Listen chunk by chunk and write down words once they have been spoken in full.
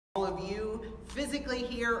you physically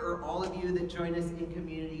here or all of you that join us in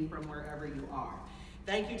community from wherever you are.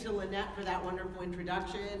 Thank you to Lynette for that wonderful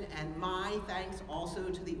introduction, and my thanks also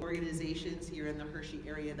to the organizations here in the Hershey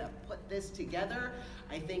area that put this together.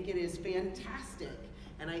 I think it is fantastic,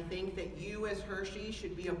 and I think that you as Hershey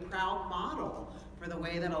should be a proud model for the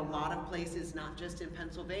way that a lot of places, not just in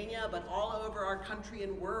Pennsylvania, but all over our country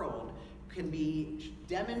and world, can be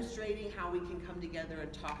demonstrating how we can come together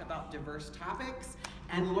and talk about diverse topics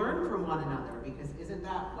and learn from one another, because isn't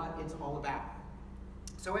that what it's all about?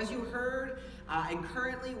 So as you heard, I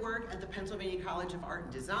currently work at the Pennsylvania College of Art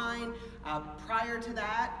and Design. Prior to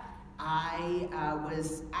that, I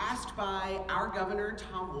was asked by our governor,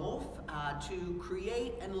 Tom Wolf, to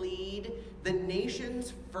create and lead the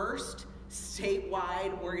nation's first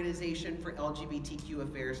statewide organization for LGBTQ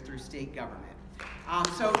affairs through state government.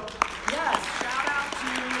 So yes, shout out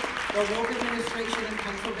to the Wolf administration in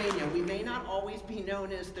Pennsylvania. We may not always be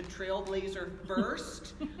known as the trailblazer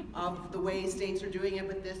first of the way states are doing it,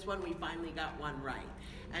 but this one we finally got one right.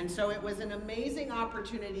 And so it was an amazing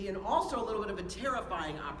opportunity, and also a little bit of a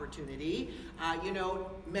terrifying opportunity. You know,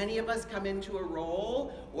 many of us come into a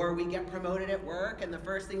role or we get promoted at work, and the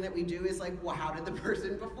first thing that we do is like, well, how did the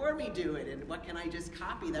person before me do it? And what can I just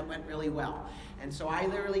copy that went really well? And so I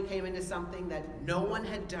literally came into something that no one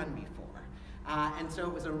had done before. And so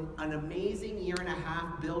it was an amazing year and a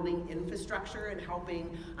half building infrastructure and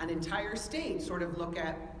helping an entire state sort of look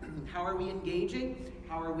at how are we engaging,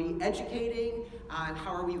 how are we educating, and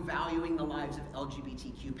how are we valuing the lives of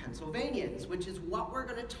LGBTQ Pennsylvanians, which is what we're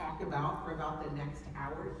going to talk about for about the next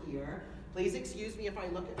hour here. Please excuse me if I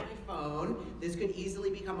look at my phone. This could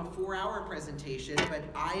easily become a 4-hour presentation, but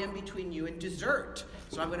I am between you and dessert.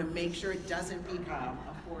 So I'm going to make sure it doesn't become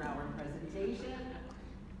a 4-hour presentation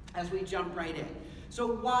as we jump right in. So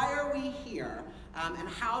why are we here? And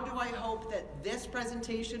how do I hope that this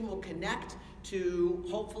presentation will connect to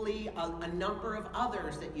hopefully a number of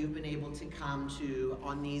others that you've been able to come to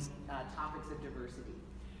on these topics of diversity?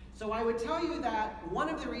 So I would tell you that one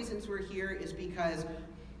of the reasons we're here is because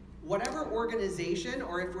whatever organization,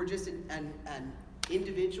 or if we're just an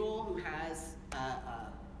individual who has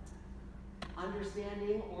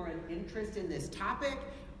understanding or an interest in this topic,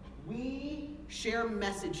 we share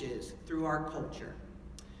messages through our culture.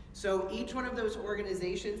 So each one of those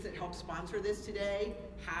organizations that help sponsor this today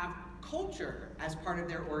have culture as part of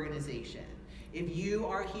their organization. If you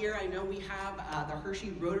are here, I know we have the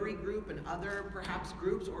Hershey Rotary Group and other perhaps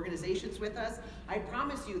groups, organizations with us. I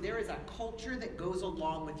promise you there is a culture that goes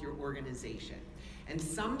along with your organization. And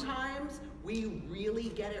sometimes we really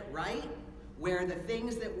get it right, where the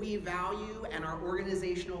things that we value and our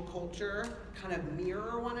organizational culture kind of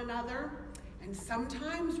mirror one another. And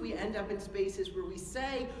sometimes we end up in spaces where we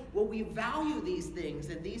say, well, we value these things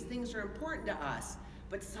and these things are important to us,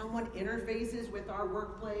 but someone interfaces with our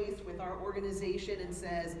workplace, with our organization, and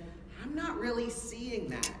says, I'm not really seeing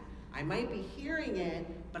that. I might be hearing it,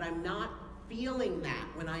 but I'm not feeling that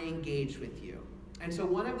when I engage with you. And so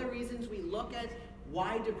one of the reasons we look at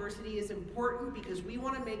why diversity is important, because we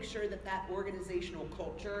want to make sure that that organizational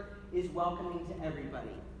culture is welcoming to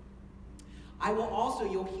everybody. I will also,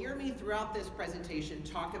 you'll hear me throughout this presentation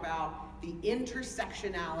talk about the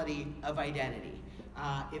intersectionality of identity.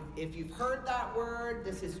 If you've heard that word,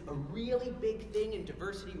 this is a really big thing in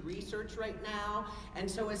diversity research right now. And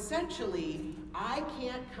so essentially, I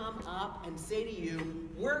can't come up and say to you,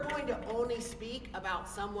 we're going to only speak about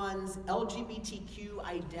someone's LGBTQ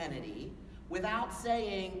identity without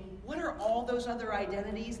saying, what are all those other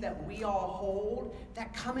identities that we all hold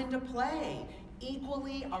that come into play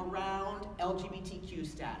equally around LGBTQ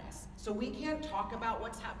status? So we can't talk about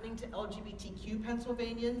what's happening to LGBTQ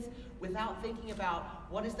Pennsylvanians without thinking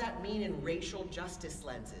about what does that mean in racial justice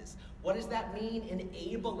lenses? What does that mean in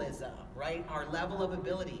ableism, right? Our level of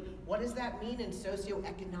ability. What does that mean in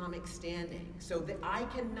socioeconomic standing? So that I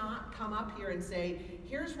cannot come up here and say,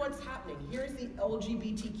 here's what's happening. Here's the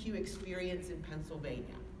LGBTQ experience in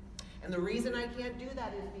Pennsylvania. And the reason I can't do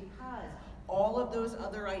that is because all of those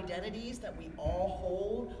other identities that we all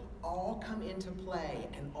hold all come into play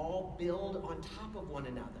and all build on top of one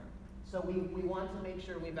another. So we want to make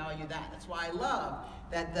sure we value that. That's why I love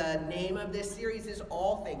that the name of this series is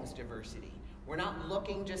All Things Diversity. We're not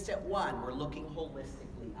looking just at one, we're looking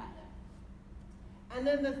holistically at it. And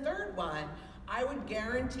then the third one, I would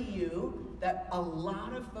guarantee you that a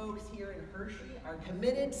lot of folks here in Hershey are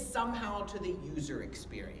committed somehow to the user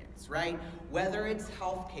experience, right? Whether it's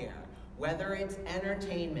healthcare, whether it's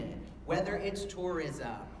entertainment, whether it's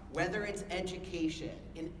tourism, whether it's education,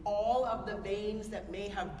 in all of the veins that may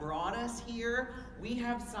have brought us here, we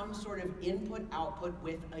have some sort of input-output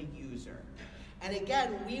with a user. And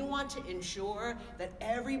again, we want to ensure that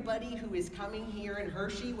everybody who is coming here in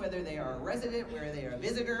Hershey, whether they are a resident, whether they are a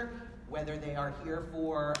visitor, whether they are here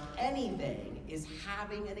for anything, is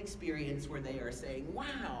having an experience where they are saying,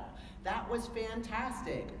 wow, that was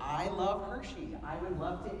fantastic. I love Hershey. I would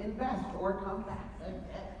love to invest or come back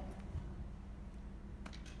again.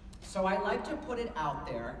 So I like to put it out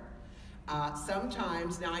there.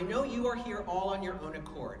 Sometimes, now I know you are here all on your own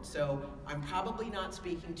accord, so I'm probably not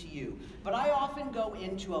speaking to you, but I often go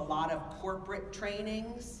into a lot of corporate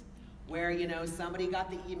trainings where, you know, somebody got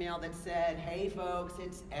the email that said, hey folks,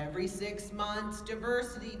 it's every 6 months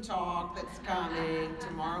diversity talk that's coming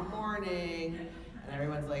tomorrow morning. And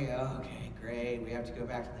everyone's like, oh, okay, great, we have to go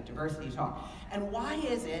back to the diversity talk. And why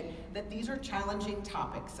is it that these are challenging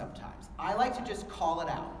topics sometimes? I like to just call it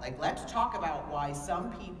out. Like, let's talk about why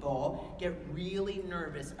some people get really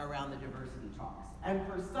nervous around the diversity talks. And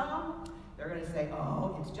for some, they're gonna say,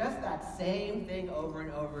 oh, it's just that same thing over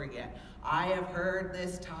and over again. I have heard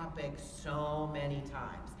this topic so many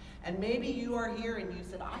times. And maybe you are here and you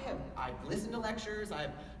said, I've listened to lectures,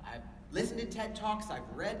 I've listened to TED Talks, I've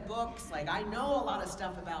read books, like I know a lot of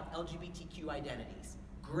stuff about LGBTQ identities.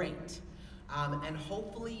 Great. And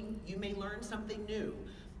hopefully you may learn something new.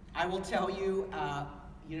 I will tell you,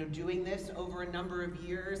 doing this over a number of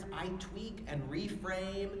years, I tweak and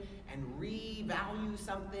reframe and revalue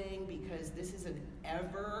something because this is an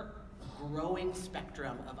ever-growing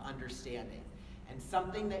spectrum of understanding. And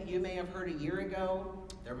something that you may have heard a year ago,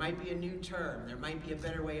 there might be a new term, there might be a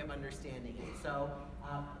better way of understanding it. So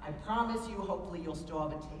I promise you, hopefully you'll still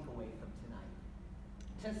have a takeaway from tonight.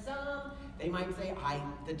 To some, they might say,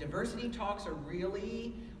 the diversity talks are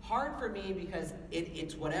really hard for me because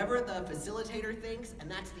it's whatever the facilitator thinks,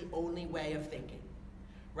 and that's the only way of thinking,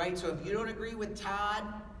 right? So if you don't agree with Todd,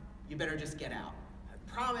 you better just get out.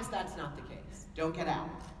 I promise that's not the case. Don't get out,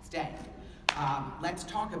 stay. Let's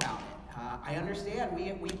talk about it. I understand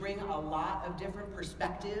we bring a lot of different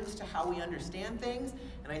perspectives to how we understand things,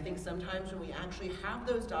 and I think sometimes when we actually have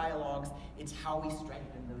those dialogues, it's how we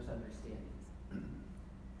strengthen those understandings.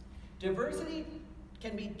 Diversity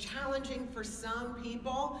can be challenging for some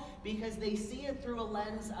people because they see it through a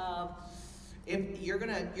lens of, if you're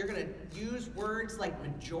gonna use words like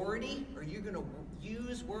majority, or you're gonna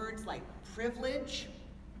use words like privilege,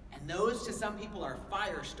 and those to some people are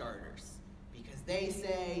fire starters. They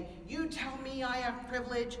say, you tell me I have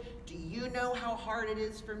privilege, do you know how hard it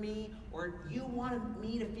is for me, or you want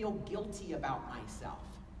me to feel guilty about myself?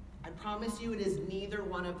 I promise you it is neither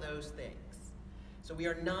one of those things. So we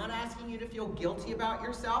are not asking you to feel guilty about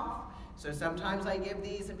yourself. So sometimes I give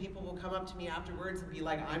these and people will come up to me afterwards and be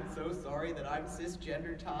like, I'm so sorry that I'm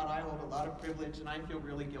cisgender, Todd, I hold a lot of privilege and I feel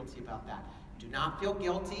really guilty about that. Do not feel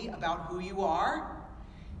guilty about who you are,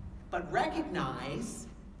 but recognize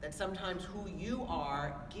that sometimes who you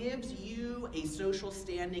are gives you a social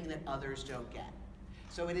standing that others don't get.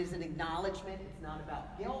 So it is an acknowledgement, it's not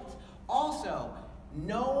about guilt. Also,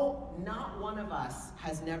 no, not one of us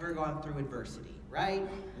has never gone through adversity, right?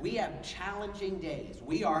 We have challenging days.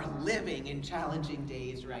 We are living in challenging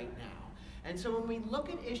days right now. And so when we look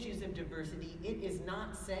at issues of diversity, it is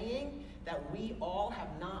not saying that we all have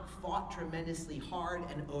not fought tremendously hard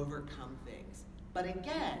and overcome things. But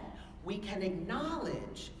again, we can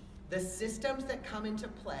acknowledge the systems that come into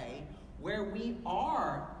play where we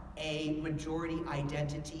are a majority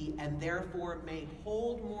identity and therefore may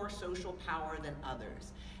hold more social power than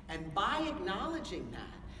others. And by acknowledging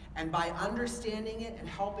that, and by understanding it and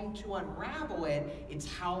helping to unravel it,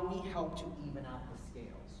 it's how we help to even out the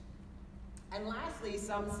scales. And lastly,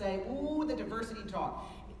 some say, ooh, the diversity talk.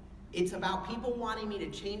 It's about people wanting me to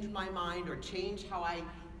change my mind or change how I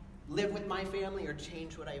live with my family or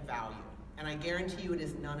change what I value. And I guarantee you it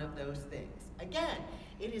is none of those things. Again,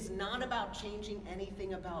 it is not about changing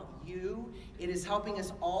anything about you. It is helping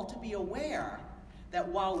us all to be aware that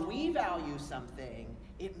while we value something,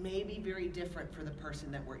 it may be very different for the person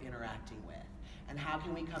that we're interacting with. And how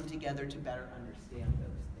can we come together to better understand those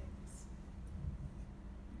things?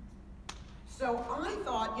 So I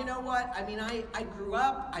thought, you know what? I mean, I grew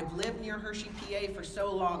up, I've lived near Hershey, PA for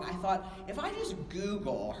so long. I thought, if I just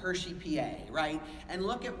Google Hershey, PA, right, and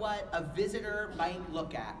look at what a visitor might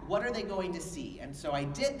look at, what are they going to see? And so I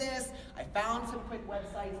did this, I found some quick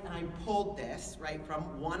websites, and I pulled this, right,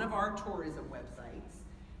 from one of our tourism websites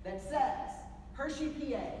that says, Hershey,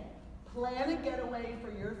 PA, plan a getaway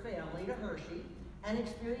for your family to Hershey and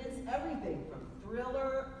experience everything from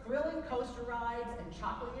thrilling coaster rides and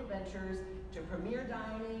chocolate adventures to premier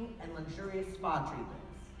dining and luxurious spa treatments.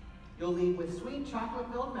 You'll leave with sweet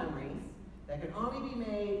chocolate-filled memories that can only be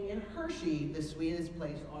made in Hershey, the sweetest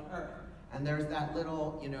place on earth. And there's that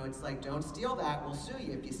little, it's like, don't steal that, we'll sue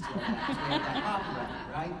you if you steal that, because we have that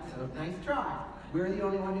copyright, right? So nice try. We're the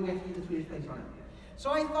only one who gets to use the Swedish place on it.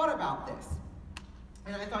 So I thought about this.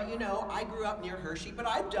 And I thought, I grew up near Hershey, but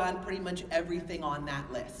I've done pretty much everything on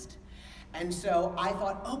that list. And so I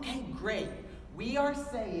thought, okay, great. We are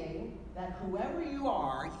saying that whoever you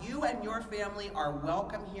are, you and your family are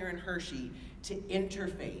welcome here in Hershey to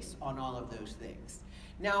interface on all of those things.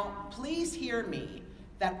 Now, please hear me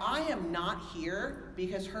that I am not here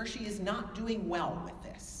because Hershey is not doing well with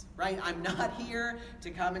this, right? I'm not here to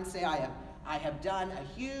come and say I have done a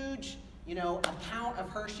huge account of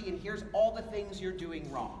Hershey, and here's all the things you're doing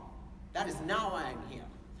wrong. That is not why I'm here.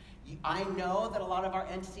 I know that a lot of our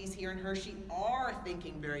entities here in Hershey are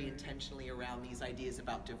thinking very intentionally around these ideas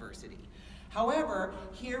about diversity. However,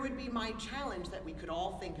 here would be my challenge that we could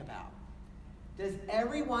all think about. Does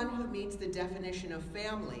everyone who meets the definition of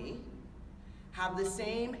family have the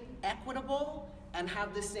same equitable and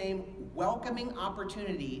have the same welcoming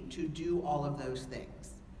opportunity to do all of those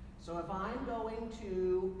things? So if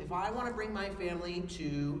I want to bring my family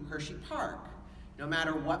to Hershey Park, no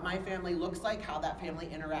matter what my family looks like, how that family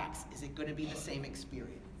interacts, is it going to be the same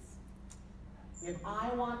experience? If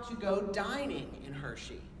I want to go dining in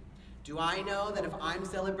Hershey, do I know that if I'm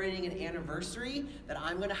celebrating an anniversary, that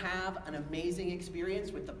I'm going to have an amazing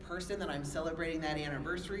experience with the person that I'm celebrating that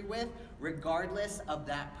anniversary with, regardless of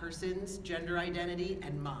that person's gender identity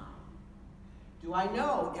and mine? Do I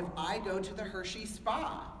know if I go to the Hershey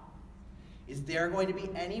Spa, is there going to be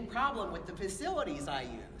any problem with the facilities I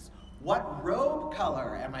use? What robe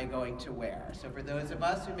color am I going to wear? So for those of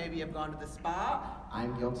us who maybe have gone to the spa,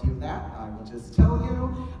 I'm guilty of that, I will just tell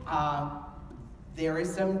you. There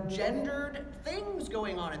is some gendered things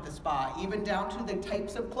going on at the spa, even down to the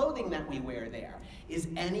types of clothing that we wear there. Is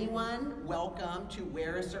anyone welcome to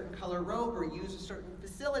wear a certain color robe or use a certain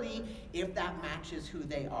facility if that matches who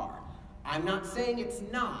they are? I'm not saying it's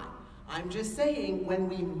not. I'm just saying when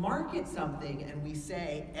we market something and we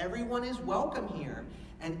say everyone is welcome here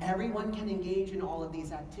and everyone can engage in all of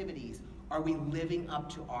these activities, are we living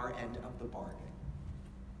up to our end of the bargain?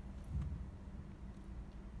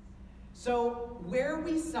 So where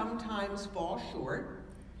we sometimes fall short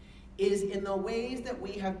is in the ways that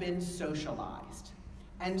we have been socialized.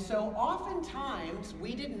 And so oftentimes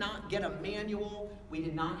we did not get a manual, we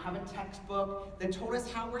did not have a textbook that told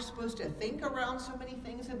us how we're supposed to think around so many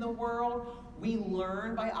things in the world. We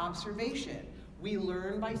learn by observation. We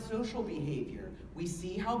learn by social behavior. We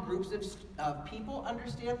see how groups of people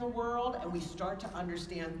understand the world, and we start to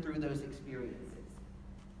understand through those experiences.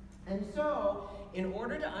 And so, in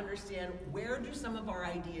order to understand where do some of our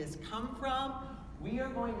ideas come from, we are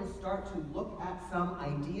going to start to look at some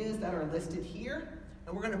ideas that are listed here,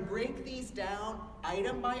 and we're going to break these down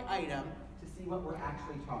item by item to see what we're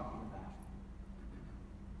actually talking about.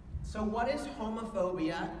 So what is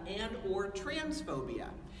homophobia and or transphobia?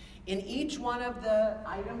 In each one of the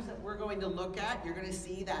items that we're going to look at, you're going to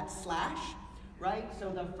see that slash, right?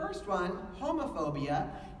 So the first one, homophobia,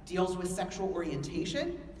 deals with sexual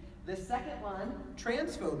orientation. The second one,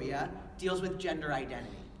 transphobia, deals with gender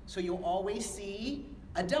identity. So you'll always see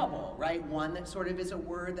a double, right? One that sort of is a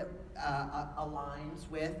word that aligns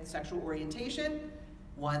with sexual orientation,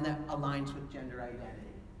 one that aligns with gender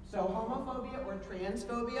identity. So homophobia or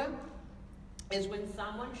transphobia is when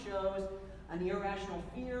someone shows an irrational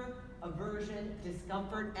fear, aversion,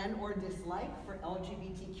 discomfort, and or dislike for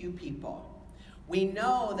LGBTQ people. We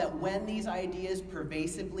know that when these ideas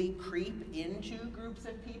pervasively creep into groups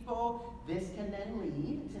of people, this can then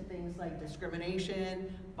lead to things like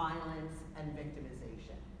discrimination, violence, and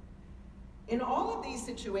victimization. In all of these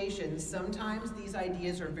situations, sometimes these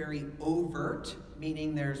ideas are very overt,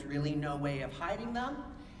 meaning there's really no way of hiding them,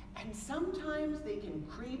 and sometimes they can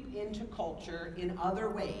creep into culture in other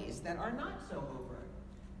ways that are not so overt.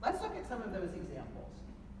 Let's look at some of those examples.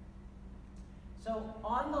 So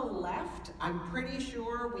on the left, I'm pretty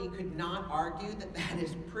sure we could not argue that that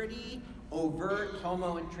is pretty overt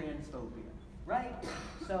homo and transphobia, right?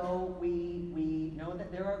 So we know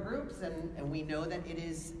that there are groups, and we know that it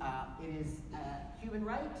is a human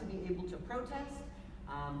right to be able to protest.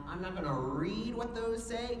 I'm not going to read what those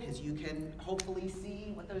say, because you can hopefully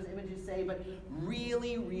see what those images say, but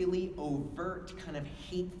really, really overt kind of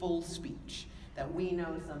hateful speech that we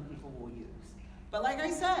know some people will use. But like I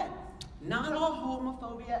said, not all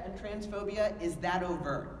homophobia and transphobia is that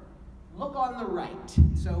overt. Look on the right.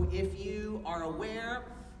 So if you are aware,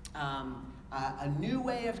 A new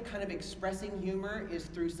way of kind of expressing humor is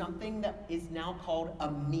through something that is now called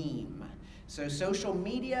a meme. So social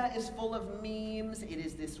media is full of memes. It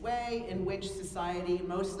is this way in which society,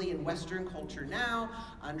 mostly in Western culture now,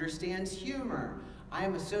 understands humor. I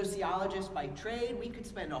am a sociologist by trade. We could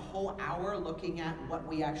spend a whole hour looking at what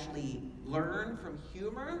we actually learn from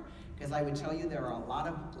humor, because I would tell you there are a lot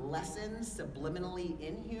of lessons subliminally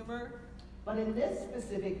in humor. But in this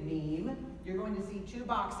specific meme, you're going to see two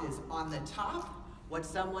boxes. On the top, what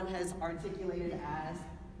someone has articulated as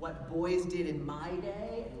what boys did in my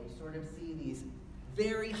day, and we sort of see these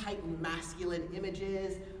very heightened masculine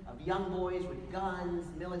images of young boys with guns,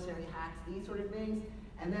 military hats, these sort of things.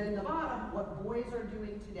 And then in the bottom, what boys are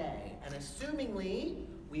doing today. And assumingly,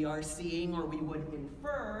 we are seeing, or we would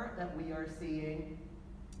infer that we are seeing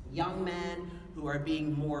young men who are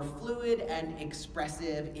being more fluid and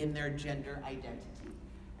expressive in their gender identity.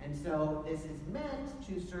 And so this is meant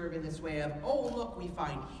to serve in this way of, oh, look, we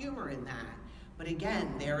find humor in that. But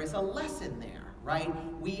again, there is a lesson there, right?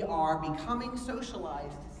 We are becoming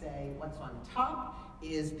socialized to say what's on top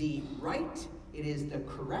is the right, it is the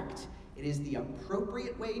correct, it is the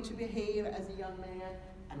appropriate way to behave as a young man,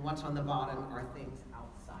 and what's on the bottom are things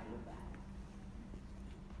outside of that.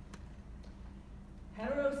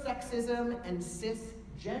 Heterosexism and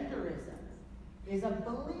cisgenderism is a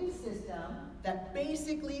belief system that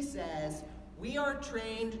basically says we are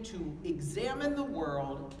trained to examine the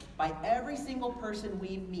world by every single person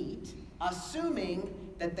we meet, assuming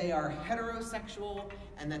that they are heterosexual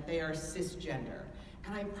and that they are cisgender.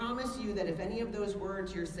 And I promise you that if any of those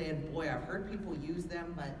words you're saying, boy, I've heard people use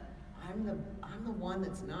them, but I'm the one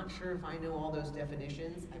that's not sure if I know all those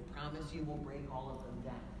definitions, I promise you we'll break all of them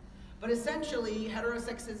down. But essentially,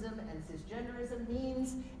 heterosexism and cisgenderism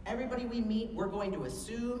means everybody we meet, we're going to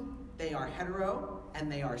assume they are hetero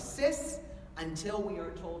and they are cis until we are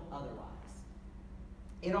told otherwise.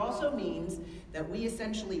 It also means that we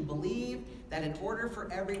essentially believe that in order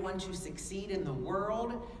for everyone to succeed in the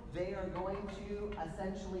world, they are going to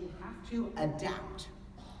essentially have to adapt.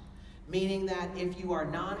 Meaning that if you are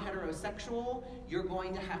non-heterosexual, you're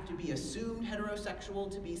going to have to be assumed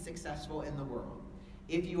heterosexual to be successful in the world.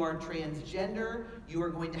 If you are transgender, you are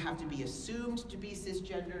going to have to be assumed to be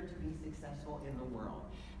cisgender to be successful in the world.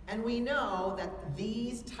 And we know that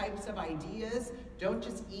these types of ideas don't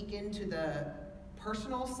just eke into the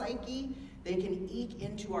personal psyche, they can eke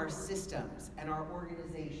into our systems and our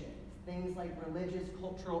organizations. Things like religious,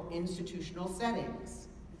 cultural, institutional settings.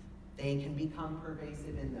 They can become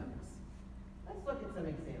pervasive in those. Let's look at some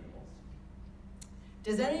examples.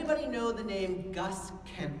 Does anybody know the name Gus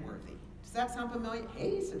Kentworthy? Does that sound familiar?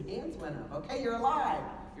 Hey, some hands went up. Okay, you're alive.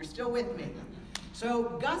 You're still with me.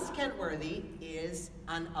 So Gus Kentworthy is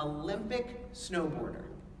an Olympic snowboarder.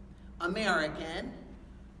 American,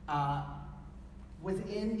 was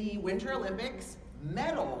in the Winter Olympics,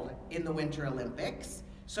 medaled in the Winter Olympics.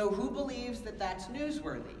 So who believes that that's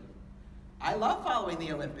newsworthy? I love following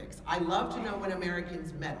the Olympics. I love to know when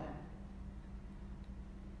Americans medal.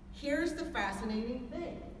 Here's the fascinating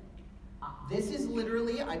thing. This is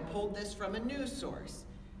literally, I pulled this from a news source.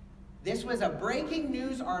 This was a breaking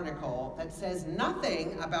news article that says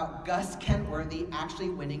nothing about Gus Kentworthy actually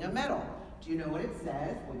winning a medal. Do you know what it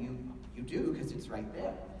says? Well, you do, because it's right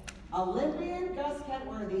there. Olympian Gus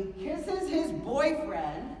Kentworthy kisses his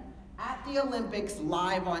boyfriend at the Olympics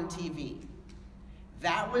live on TV.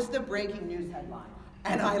 That was the breaking news headline.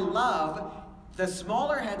 And I love the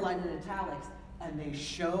smaller headline in italics, and they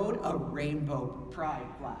showed a rainbow pride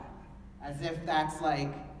flag, as if that's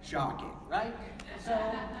like shocking, right? So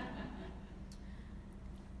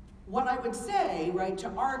what I would say, right, to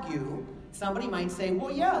argue, somebody might say,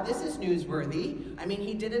 well, yeah, this is newsworthy. I mean,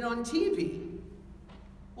 he did it on TV.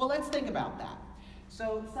 Well, let's think about that.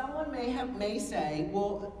 So someone may say,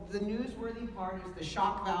 well, the newsworthy part is the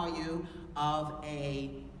shock value of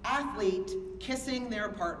an athlete kissing their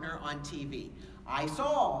partner on TV. I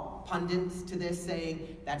saw pundits to this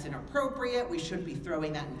saying that's inappropriate, we shouldn't be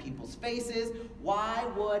throwing that in people's faces. Why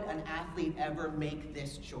would an athlete ever make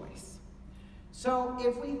this choice? So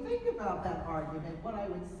if we think about that argument, what I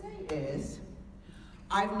would say is,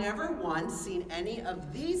 I've never once seen any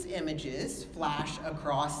of these images flash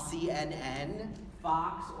across CNN,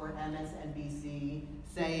 Fox, or MSNBC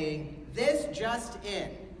saying, this just in.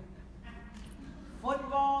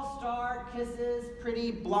 Football star kisses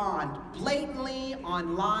pretty blonde blatantly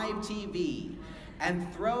on live TV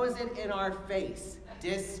and throws it in our face.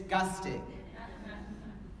 Disgusting.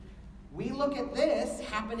 We look at this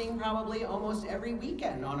happening probably almost every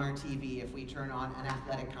weekend on our TV if we turn on an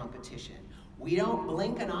athletic competition. We don't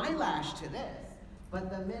blink an eyelash to this,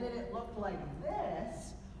 but the minute it looked like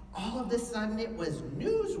this, all of a sudden it was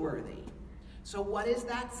newsworthy. So what is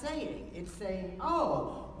that saying? It's saying,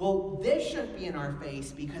 oh, well, this shouldn't be in our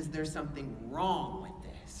face because there's something wrong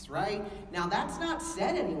with this, right? Now, that's not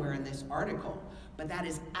said anywhere in this article, but that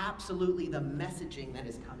is absolutely the messaging that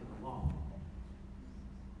is coming along.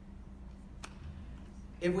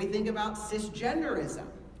 If we think about cisgenderism,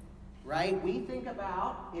 right? We think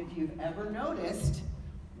about, if you've ever noticed,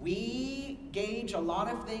 we gauge a lot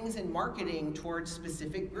of things in marketing towards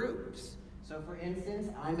specific groups. So for instance,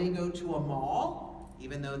 I may go to a mall,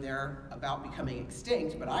 even though they're about becoming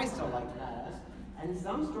extinct, but I still like malls, and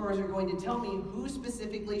some stores are going to tell me who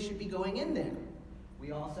specifically should be going in there.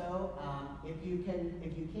 We also, if you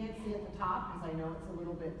can't see at the top, because I know it's a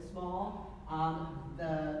little bit small,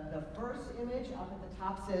 the first image up at the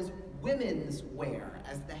top says women's wear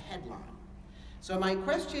as the headline. So my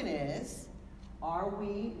question is, are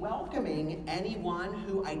we welcoming anyone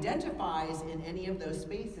who identifies in any of those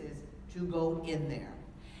spaces to go in there?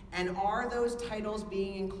 And are those titles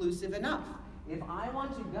being inclusive enough? If I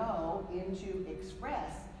want to go into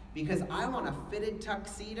Express because I want a fitted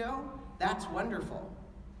tuxedo, that's wonderful.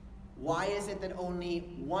 Why is it that only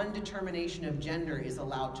one determination of gender is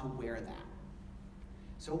allowed to wear that?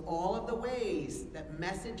 So all of the ways that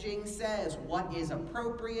messaging says what is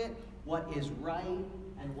appropriate, what is right,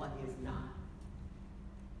 and what is not.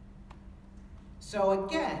 So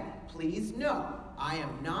again, please know, I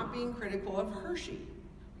am not being critical of Hershey.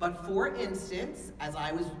 But for instance, as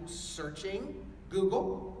I was searching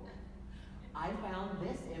Google, I found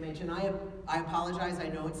this image, and I apologize, I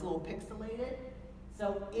know it's a little pixelated.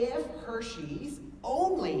 So if Hershey's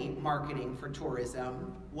only marketing for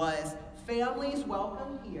tourism was families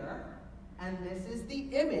welcome here, and this is the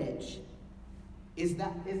image, is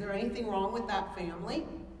there anything wrong with that family?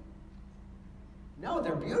 No,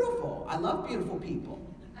 they're beautiful. I love beautiful people.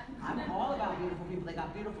 I'm all about beautiful people. They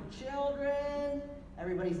got beautiful children.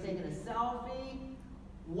 Everybody's taking a selfie.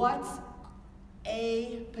 What's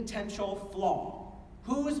a potential flaw?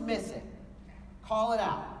 Who's missing? Call it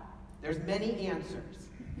out. There's many answers.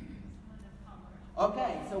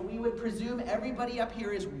 Okay, so we would presume everybody up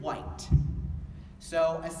here is white.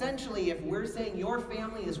 So essentially, if we're saying your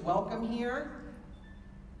family is welcome here,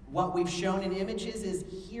 what we've shown in images is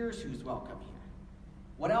here's who's welcome here.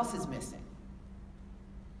 What else is missing?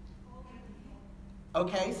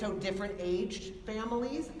 Okay, so different aged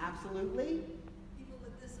families, absolutely. People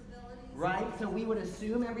with disabilities. Right, so we would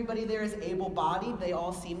assume everybody there is able-bodied. They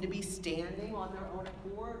all seem to be standing on their own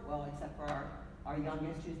accord, well, except for our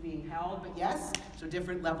youngest who's being held, but yes, so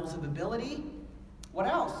different levels of ability. What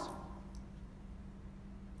else?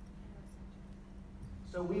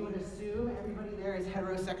 So we would assume everybody there is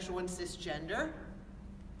heterosexual and cisgender.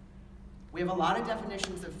 We have a lot of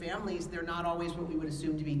definitions of families. They're not always what we would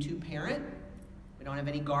assume to be two-parent. We don't have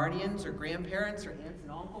any guardians or grandparents or aunts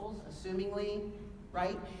and uncles, assumingly,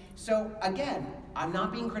 right? So again, I'm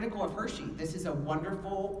not being critical of Hershey. This is a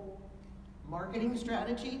wonderful marketing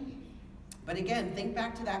strategy. But again, think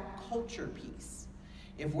back to that culture piece.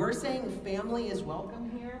 If we're saying family is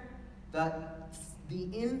welcome here, the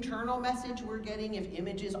internal message we're getting if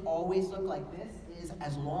images always look like this is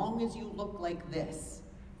as long as you look like this,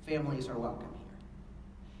 families are welcome here.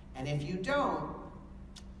 And if you don't,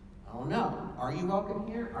 oh no, are you welcome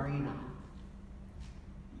here? Are you not?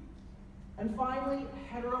 And finally,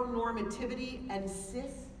 heteronormativity and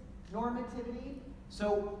cisnormativity.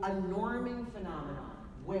 So a norming phenomenon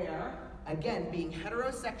where, again, being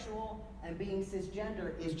heterosexual and being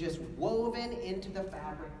cisgender is just woven into the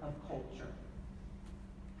fabric of culture.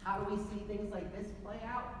 How do we see things like this play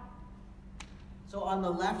out? So on the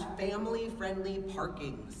left, family-friendly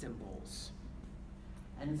parking symbols.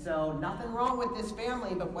 And so nothing wrong with this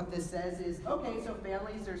family, but what this says is, okay, so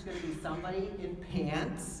families, there's going to be somebody in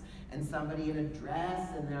pants and somebody in a dress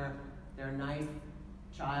and their nice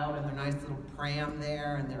child and their nice little pram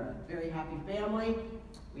there, and they're a very happy family.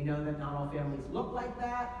 We know that not all families look like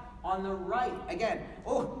that. On the right, again,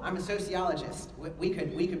 oh, I'm a sociologist. We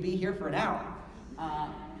could be here for an hour.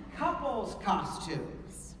 Couples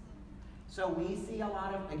costumes. So we see a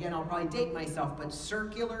lot of, again, I'll probably date myself, but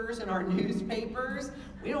circulars in our newspapers,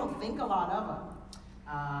 we don't think a lot of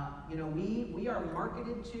them. We are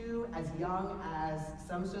marketed to as young as,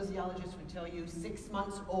 some sociologists would tell you, 6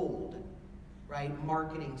 months old, right?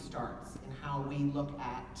 Marketing starts in how we look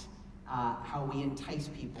at how we entice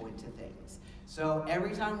people into things. So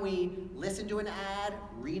every time we listen to an ad,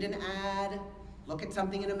 read an ad, look at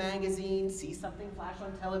something in a magazine, see something flash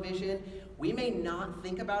on television, we may not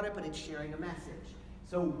think about it, but it's sharing a message.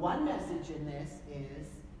 So one message in this is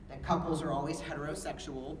that couples are always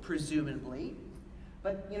heterosexual, presumably.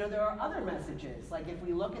 But you know, there are other messages. Like if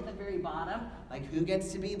we look at the very bottom, like who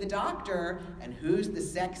gets to be the doctor and who's the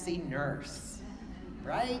sexy nurse,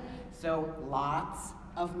 right? So lots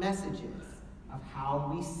of messages of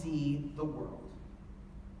how we see the world.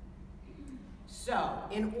 So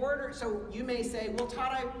so you may say, well,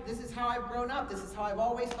 Todd, this is how I've grown up. This is how I've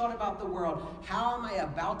always thought about the world. How am I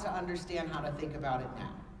about to understand how to think about it now?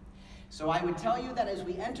 So I would tell you that as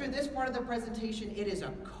we enter this part of the presentation, it is a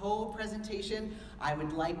co-presentation. I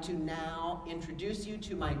would like to now introduce you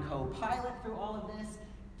to my co-pilot through all of this,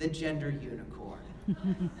 the gender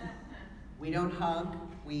unicorn. We don't hug,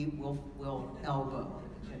 we'll elbow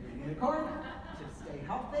the gender unicorn to stay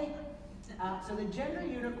healthy. So the gender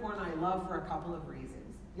unicorn I love for a couple of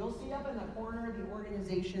reasons. You'll see up in the corner the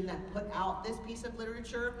organization that put out this piece of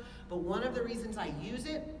literature, but one of the reasons I use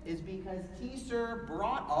it is because TSER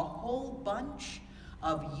brought a whole bunch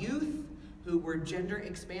of youth who were gender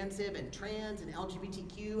expansive and trans and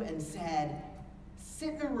LGBTQ and said,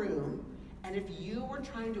 sit in a room, and if you were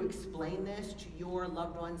trying to explain this to your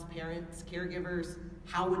loved ones, parents, caregivers,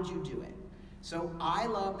 how would you do it? So I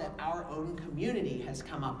love that our own community has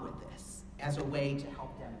come up with this as a way to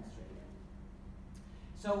help demonstrate it.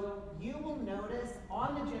 So you will notice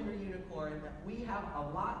on the gender unicorn that we have a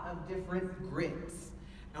lot of different grids.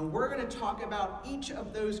 And we're going to talk about each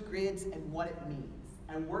of those grids and what it means.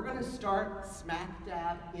 And we're going to start smack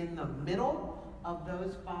dab in the middle of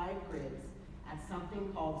those 5 grids at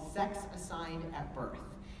something called sex assigned at birth.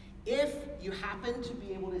 If you happen to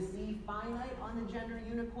be able to see finite on the gender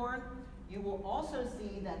unicorn, you will also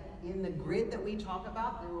see that in the grid that we talk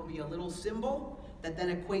about, there will be a little symbol that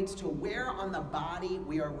then equates to where on the body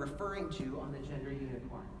we are referring to on the gender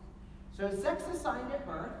unicorn. So sex assigned at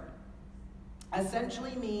birth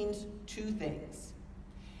essentially means 2 things.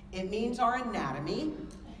 It means our anatomy,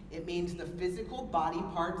 it means the physical body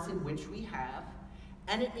parts in which we have,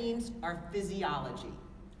 and it means our physiology,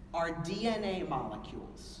 our DNA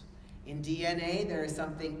molecules. In DNA, there is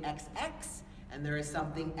something XX, and there is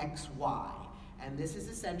something XY. And this is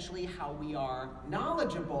essentially how we are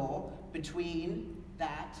knowledgeable between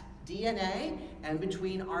that DNA and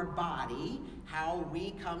between our body, how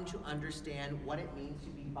we come to understand what it means to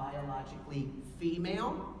be biologically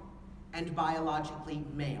female and biologically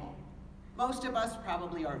male. Most of us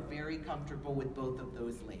probably are very comfortable with both of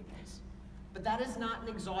those labels. But that is not an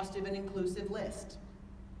exhaustive and inclusive list.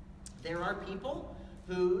 There are people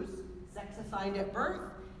whose sex assigned at birth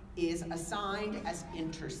is assigned as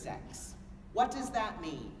intersex. What does that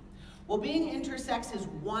mean? Well, being intersex is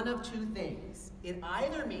one of 2 things. It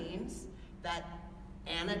either means that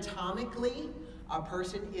anatomically a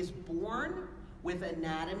person is born with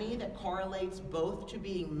anatomy that correlates both to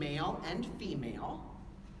being male and female,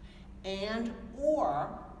 and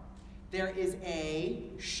or there is a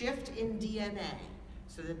shift in DNA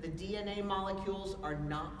so that the DNA molecules are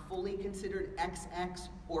not fully considered XX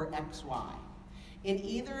or XY. In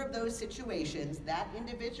either of those situations, that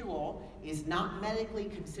individual is not medically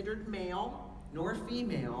considered male nor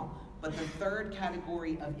female, but the 3rd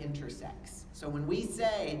category of intersex. So when we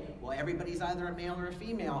say, well, everybody's either a male or a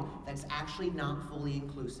female, that's actually not fully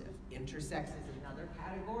inclusive. Intersex is another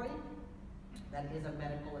category that is a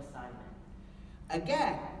medical assignment.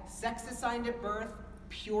 Again, sex assigned at birth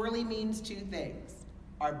purely means 2 things,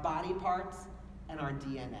 our body parts and our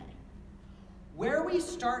DNA. Where we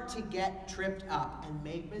start to get tripped up and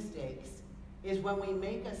make mistakes is when we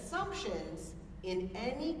make assumptions in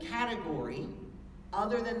any category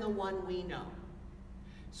other than the one we know.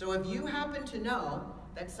 So if you happen to know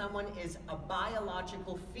that someone is a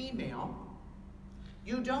biological female,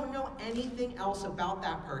 you don't know anything else about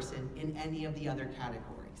that person in any of the other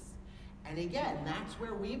categories. And again, that's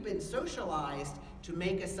where we've been socialized to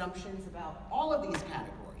make assumptions about all of these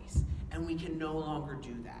categories, and we can no longer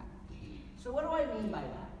do that. So what do I mean by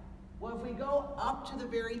that? Well, if we go up to the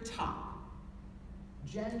very top,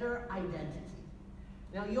 gender identity.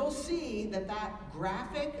 Now you'll see that that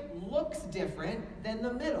graphic looks different than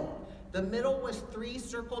the middle. The middle was 3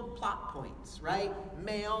 circled plot points, right?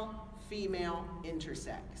 Male, female,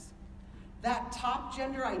 intersex. That top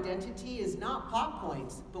gender identity is not plot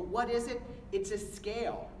points, but what is it? It's a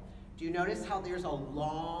scale. Do you notice how there's a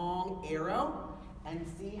long arrow? And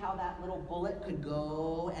see how that little bullet could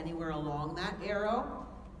go anywhere along that arrow?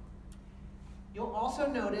 You'll also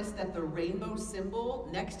notice that the rainbow symbol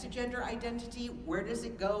next to gender identity, where does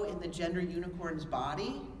it go in the gender unicorn's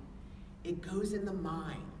body? It goes in the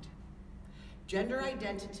mind. Gender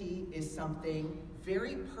identity is something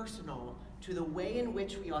very personal to the way in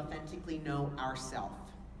which we authentically know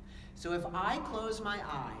ourselves. So if I close my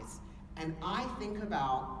eyes and I think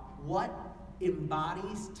about what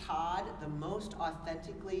embodies Todd the most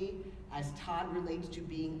authentically as Todd relates to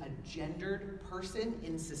being a gendered person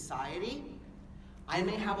in society, I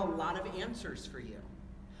may have a lot of answers for you.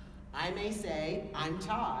 I may say, I'm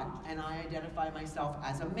Todd, and I identify myself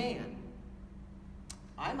as a man.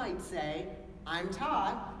 I might say, I'm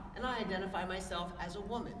Todd, and I identify myself as a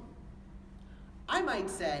woman. I might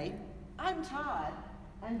say, I'm Todd,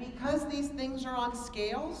 and because these things are on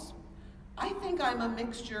scales, I think I'm a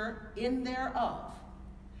mixture in thereof.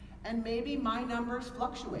 And maybe my numbers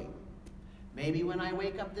fluctuate. Maybe when I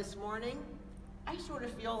wake up this morning, I sort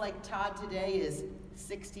of feel like Todd today is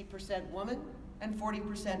 60% woman and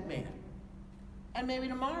 40% man. And maybe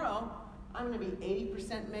tomorrow, I'm going to be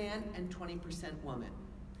 80% man and 20% woman.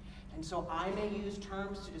 And so I may use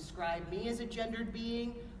terms to describe me as a gendered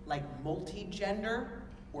being, like multi-gender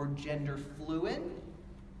or gender fluid.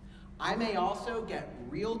 I may also get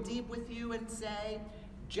real deep with you and say,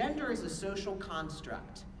 gender is a social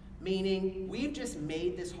construct, meaning we've just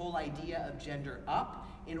made this whole idea of gender up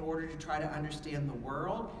in order to try to understand the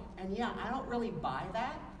world. And yeah, I don't really buy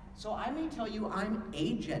that. So I may tell you I'm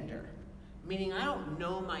agender, meaning I don't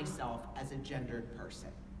know myself as a gendered person.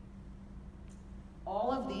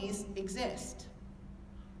 All of these exist.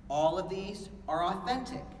 All of these are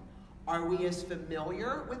authentic. Are we as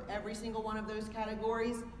familiar with every single one of those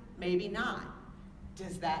categories? Maybe not.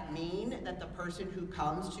 Does that mean that the person who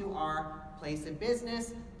comes to our place of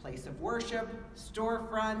business, place of worship,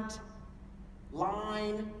 storefront,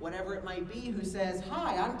 line, whatever it might be, who says,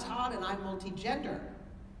 hi, I'm Todd and I'm multi-gender,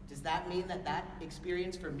 does that mean that that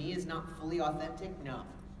experience for me is not fully authentic? No.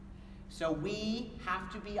 So we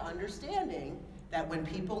have to be understanding that when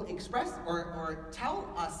people express or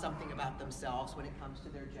tell us something about themselves when it comes to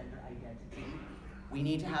their gender identity, we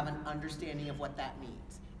need to have an understanding of what that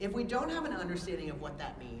means. If we don't have an understanding of what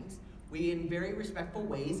that means, we in very respectful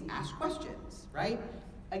ways ask questions, right?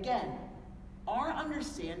 Again, our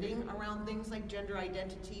understanding around things like gender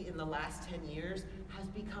identity in the last 10 years has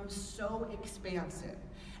become so expansive.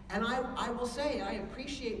 And I will say, I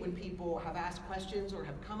appreciate when people have asked questions or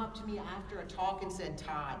have come up to me after a talk and said,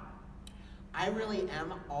 Todd, I really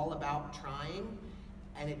am all about trying,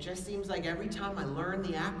 and it just seems like every time I learn the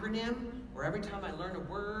acronym, or every time I learn a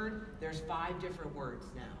word, there's 5 different words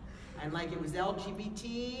now. And like it was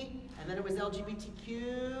LGBT, and then it was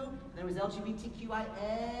LGBTQ, and then it was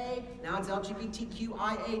LGBTQIA, now it's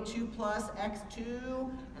LGBTQIA2 plus X2,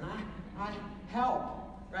 and I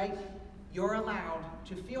help, right? You're allowed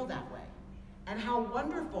to feel that way. And how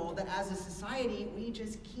wonderful that as a society, we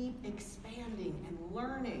just keep expanding and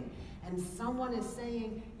learning. And someone is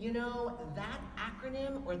saying, you know, that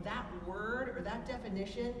acronym or that word or that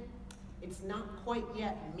definition, it's not quite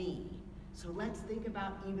yet me. So let's think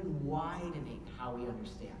about even widening how we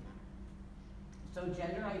understand that. So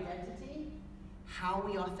gender identity, how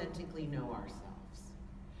we authentically know ourselves.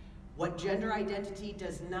 What gender identity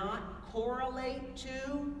does not correlate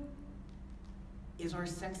to is our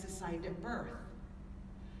sex assigned at birth.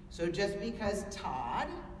 So just because Todd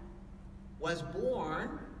was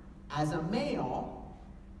born as a male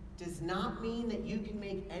does not mean that you can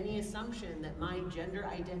make any assumption that my gender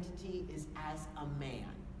identity is as a man.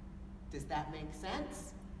 Does that make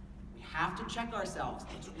sense? We have to check ourselves.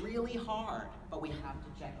 It's really hard, but we have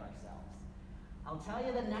to check ourselves. I'll tell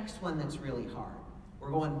you the next one that's really hard.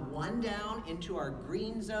 We're going one down into our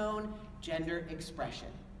green zone, gender expression.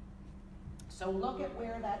 So look at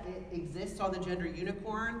where that exists on the gender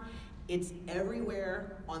unicorn. It's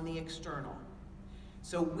everywhere on the external.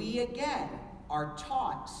 So we, again, are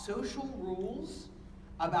taught social rules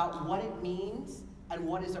about what it means and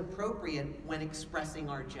what is appropriate when expressing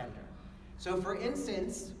our gender. So for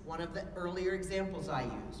instance, one of the earlier examples I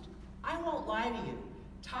used, I won't lie to you,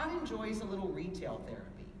 Todd enjoys a little retail therapy.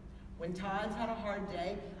 When Todd's had a hard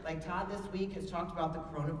day, like Todd this week has talked about the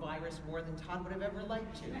coronavirus more than Todd would have ever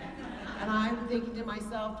liked to. And I'm thinking to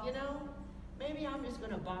myself, you know, maybe I'm just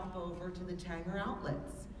gonna bop over to the Tanger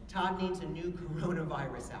outlets. Todd needs a new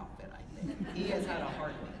coronavirus outfit, I think. He has had a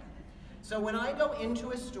hard week. So when I go into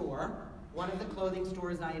a store, one of the clothing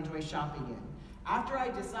stores I enjoy shopping in, after I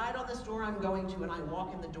decide on the store I'm going to and I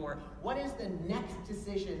walk in the door, what is the next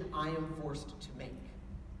decision I am forced to make?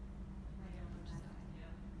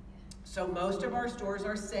 So most of our stores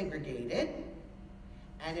are segregated,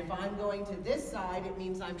 and if I'm going to this side, it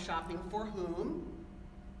means I'm shopping for whom?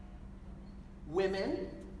 Women.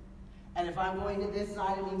 And if I'm going to this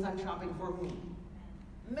side, it means I'm shopping for whom?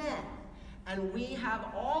 Men. And we have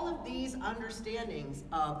all of these understandings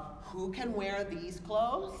of who can wear these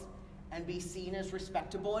clothes and be seen as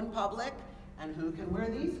respectable in public, and who can wear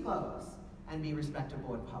these clothes and be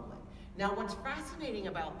respectable in public. Now, what's fascinating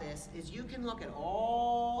about this is you can look at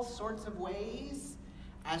all sorts of ways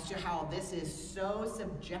as to how this is so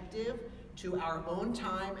subjective to our own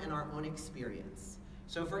time and our own experience.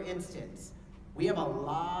 So for instance, we have a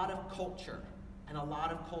lot of culture and a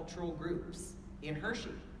lot of cultural groups in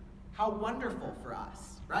Hershey. How wonderful for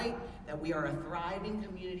us, right? That we are a thriving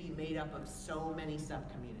community made up of so many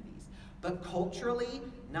sub-communities. But culturally,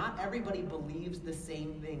 not everybody believes the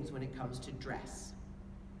same things when it comes to dress.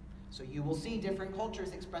 So you will see different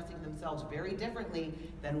cultures expressing themselves very differently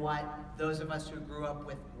than what those of us who grew up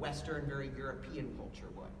with Western, very European culture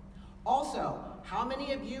would. Also, how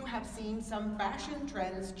many of you have seen some fashion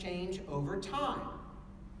trends change over time?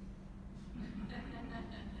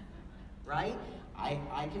 Right?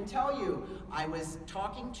 I can tell you, I was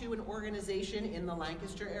talking to an organization in the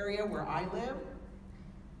Lancaster area where I live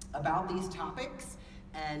about these topics,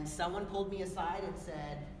 and someone pulled me aside and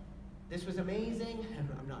said, this was amazing, and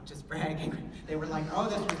I'm not just bragging. They were like, oh,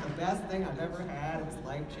 this was the best thing I've ever had. It was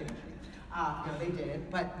life-changing. No, they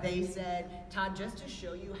did, but they said, Todd, just to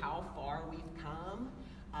show you how far we've come,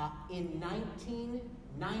 in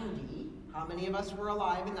 1990, how many of us were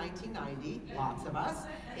alive in 1990? Lots of us.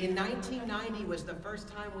 In 1990 was the first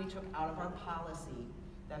time we took out of our policy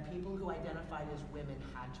that people who identified as women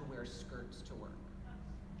had to wear skirts to work.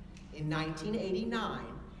 In 1989,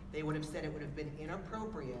 they would have said it would have been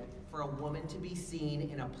inappropriate for a woman to be seen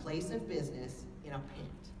in a place of business in a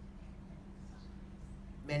pant.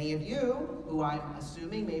 Many of you, who I'm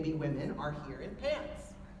assuming may be women, are here in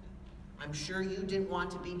pants. I'm sure you didn't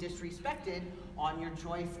want to be disrespected on your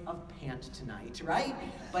choice of pant tonight, right?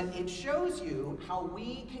 But it shows you how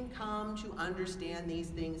we can come to understand these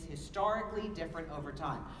things historically different over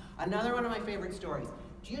time. Another one of my favorite stories.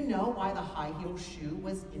 Do you know why the high heel shoe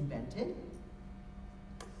was invented?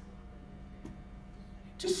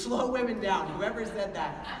 To slow women down. Whoever said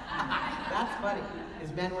that. That's funny.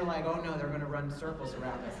 Because men were like, oh no, they're going to run circles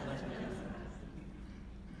around us. And that's what they said.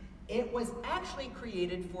 It was actually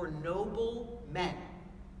created for noble men.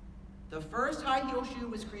 The first high heel shoe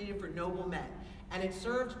was created for noble men. And it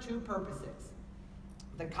served two purposes.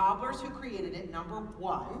 The cobblers who created it, number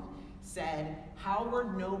one, said, how were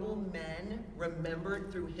noble men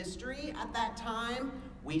remembered through history at that time?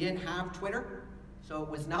 We didn't have Twitter. So it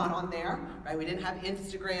was not on there, right? We didn't have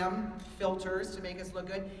Instagram filters to make us look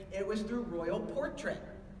good. It was through royal portrait.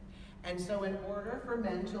 And so in order for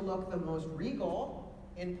men to look the most regal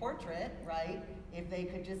in portrait, right, if they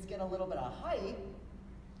could just get a little bit of height,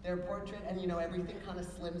 their portrait, and you know, everything kind of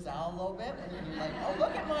slims out a little bit, and you're like, oh,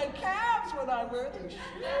 look at my calves when I wear these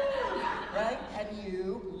shoes, right? And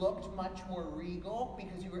you looked much more regal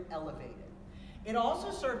because you were elevated. It also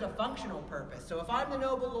served a functional purpose. So if I'm the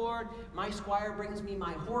noble lord, my squire brings me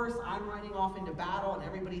my horse, I'm riding off into battle, and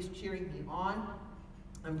everybody's cheering me on,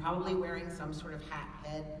 I'm probably wearing some sort of hat,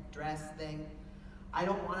 head, dress thing. I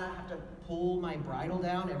don't want to have to pull my bridle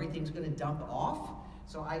down, everything's going to dump off,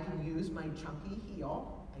 so I can use my chunky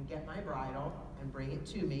heel and get my bridle and bring it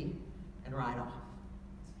to me and ride off.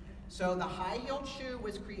 So the high-heeled shoe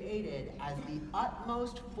was created as the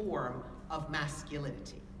utmost form of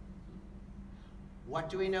masculinity. What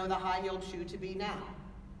do we know the high-heeled shoe to be now?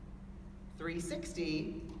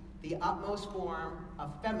 360, the utmost form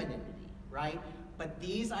of femininity, right? But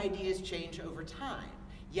these ideas change over time.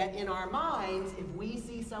 Yet in our minds, if we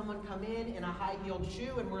see someone come in a high-heeled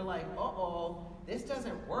shoe and we're like, uh-oh, this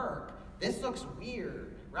doesn't work, this looks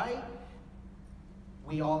weird, right?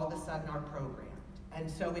 We all of a sudden are programmed. And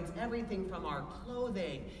so it's everything from our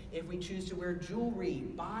clothing, if we choose to wear jewelry,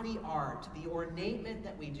 body art, the ornament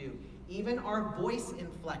that we do, even our voice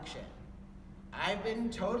inflection. I've been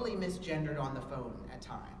totally misgendered on the phone at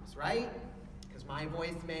times, right? Because my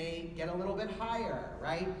voice may get a little bit higher,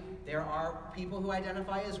 right? There are people who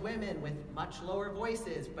identify as women with much lower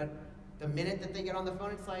voices, but the minute that they get on the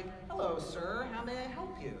phone, it's like, hello, sir, how may I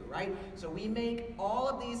help you, right? So we make all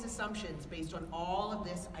of these assumptions based on all of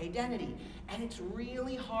this identity. And it's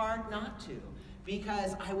really hard not to,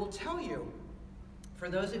 because I will tell you, for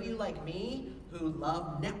those of you like me who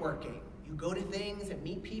love networking, you go to things and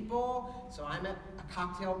meet people. So I'm at a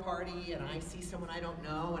cocktail party and I see someone I don't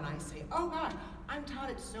know and I say, oh gosh, I'm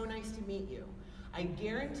Todd, it's so nice to meet you. I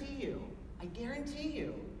guarantee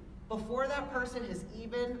you, before that person has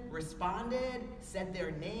even responded, said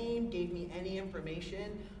their name, gave me any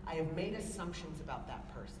information, I have made assumptions about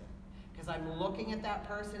that person. Because I'm looking at that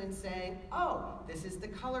person and saying, oh, this is the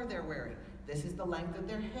color they're wearing. This is the length of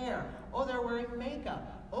their hair. Oh, they're wearing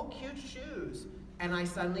makeup. Oh, cute shoes. And I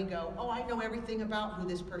suddenly go, oh, I know everything about who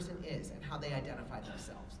this person is and how they identify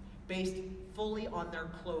themselves, based fully on their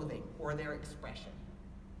clothing or their expression.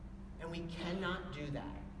 And we cannot do that.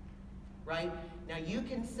 right? Now you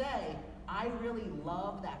can say, I really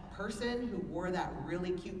love that person who wore that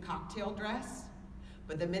really cute cocktail dress,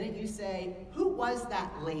 but the minute you say, who was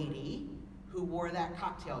that lady who wore that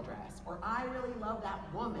cocktail dress? Or I really love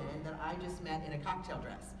that woman that I just met in a cocktail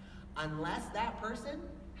dress. Unless that person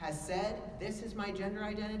has said, this is my gender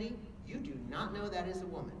identity, you do not know that is a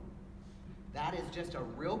woman. That is just a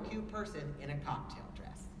real cute person in a cocktail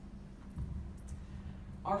dress.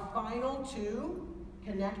 Our final two,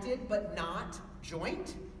 connected but not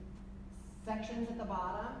joint, sections at the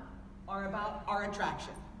bottom are about our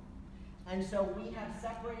attraction. And so we have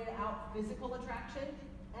separated out physical attraction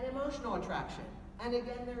and emotional attraction. And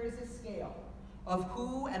again, there is a scale of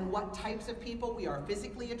who and what types of people we are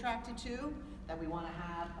physically attracted to, that we want to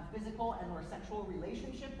have a physical and or sexual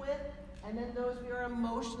relationship with, and then those we are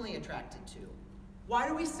emotionally attracted to. Why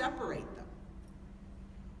do we separate them?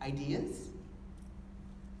 Ideas?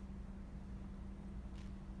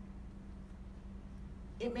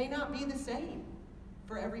 It may not be the same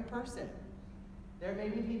for every person. There may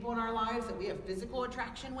be people in our lives that we have physical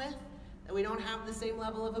attraction with that we don't have the same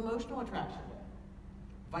level of emotional attraction with.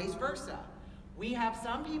 Vice versa. We have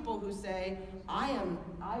some people who say, I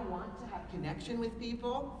want to have connection with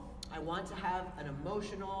people. I want to have an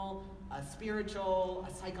emotional, a spiritual,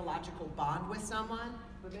 a psychological bond with someone,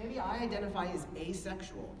 but maybe I identify as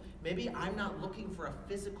asexual. Maybe I'm not looking for a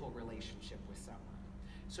physical relationship with someone.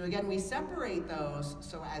 So again, we separate those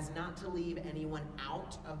so as not to leave anyone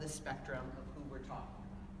out of the spectrum of who we're talking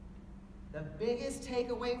about. The biggest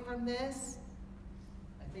takeaway from this,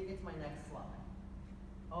 I think it's my next slide.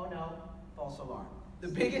 Oh no, false alarm. The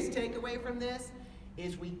biggest takeaway from this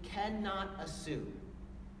is we cannot assume.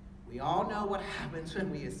 We all know what happens when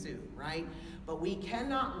we assume, right? But we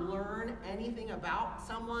cannot learn anything about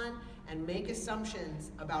someone and make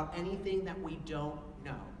assumptions about anything that we don't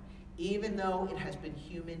know, even though it has been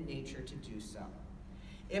human nature to do so.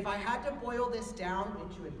 If I had to boil this down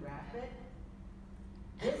into a graphic,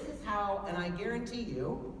 this is how, and I guarantee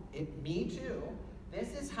you, me too,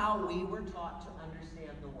 this is how we were taught to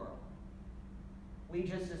understand the world. We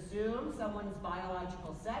just assume someone's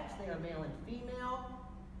biological sex, they are male and female,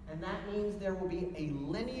 and that means there will be a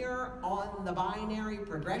linear on the binary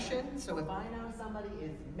progression. So if I know somebody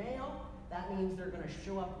is male, that means they're going to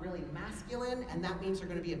show up really masculine, and that means they're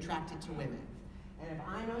going to be attracted to women. And if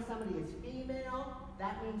I know somebody is female,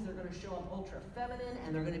 that means they're going to show up ultra feminine,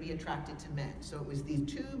 and they're going to be attracted to men. So it was these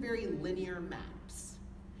two very linear maps.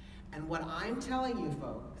 And what I'm telling you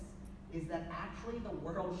folks is that actually the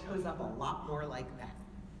world shows up a lot more like that.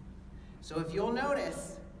 So if you'll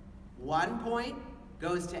notice, one point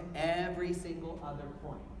goes to every single other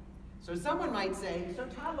point. So someone might say, so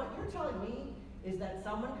Todd, what you're telling me is that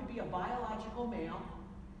someone could be a biological male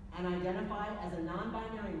and identify as a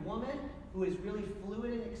non-binary woman who is really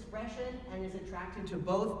fluid in expression and is attracted to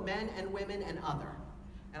both men and women and other.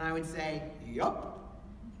 And I would say, yup.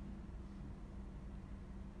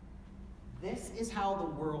 This is how the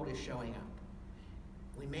world is showing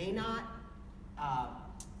up. We may not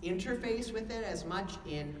interface with it as much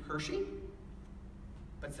in Hershey,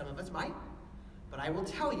 but some of us might. But I will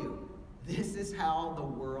tell you, this is how the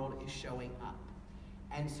world is showing up.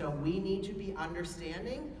 And so we need to be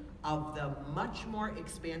understanding of the much more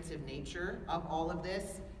expansive nature of all of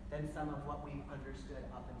this than some of what we've understood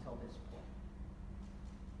up until this point.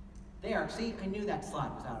 There, see, I knew that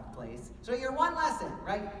slide was out of place. So your one lesson,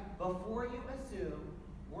 right? Before you assume,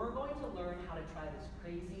 we're going to learn how to try this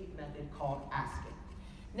crazy method called asking.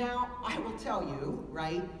 Now, I will tell you,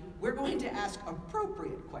 right, we're going to ask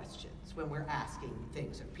appropriate questions when we're asking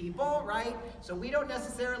things of people, right? So we don't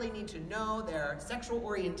necessarily need to know their sexual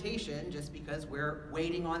orientation just because we're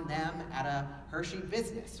waiting on them at a Hershey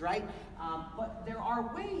business, right? But there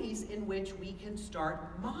are ways in which we can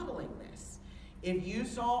start modeling this. If you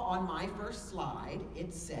saw on my first slide,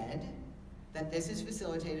 it said that this is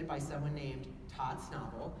facilitated by someone named Todd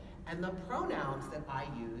Snovel, and the pronouns that I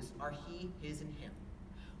use are he, his, and him.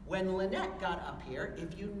 When Lynette got up here,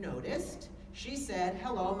 if you noticed, she said,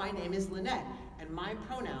 hello, my name is Lynette, and my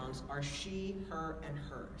pronouns are she, her, and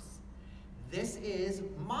hers. This is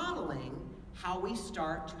modeling how we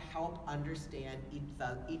start to help understand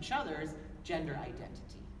each other's gender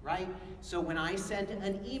identity, right? So when I send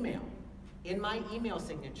an email, in my email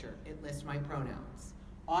signature, it lists my pronouns.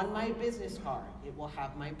 On my business card, it will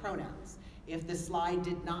have my pronouns. If the slide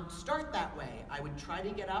did not start that way, I would try to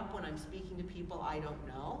get up when I'm speaking to people I don't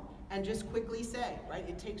know and just quickly say, right?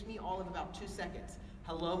 It takes me all of about 2 seconds.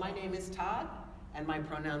 Hello, my name is Todd, and my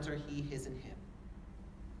pronouns are he, his, and him.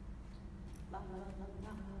 La, la, la,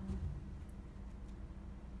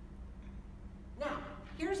 la. Now,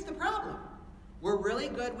 here's the problem. We're really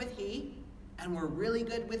good with he, and we're really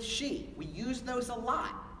good with she. We use those a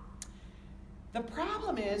lot. The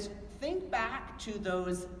problem is, think back to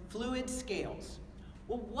those fluid scales.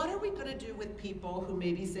 Well, what are we gonna do with people who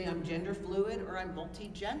maybe say I'm gender fluid or I'm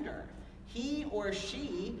multi-gender? He or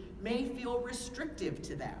she may feel restrictive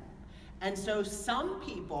to them. And so some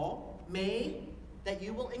people that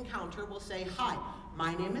you will encounter will say, hi,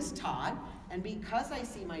 my name is Todd, and because I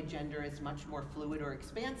see my gender as much more fluid or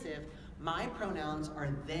expansive, my pronouns are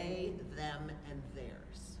they, them, and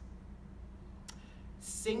theirs.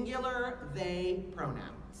 Singular they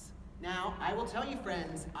pronouns. Now, I will tell you,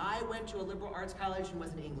 friends, I went to a liberal arts college and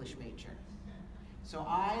was an English major. So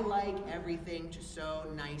I like everything to so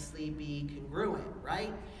nicely be congruent,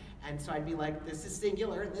 right? And so I'd be like, this is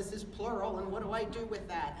singular, and this is plural, and what do I do with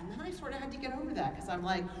that? And then I sort of had to get over that, because I'm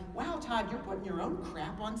like, wow, Todd, you're putting your own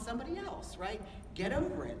crap on somebody else, right? Get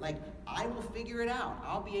over it. Like, I will figure it out.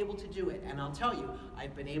 I'll be able to do it. And I'll tell you,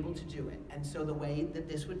 I've been able to do it. And so the way that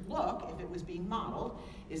this would look, if it was being modeled,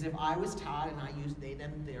 is if I was Todd and I used they,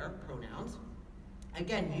 them, their pronouns,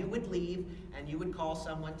 again, you would leave and you would call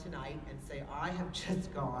someone tonight and say, I have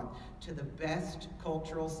just gone to the best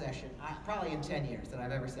cultural session, probably in 10 years, that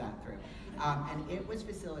I've ever sat through. And it was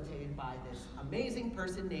facilitated by this amazing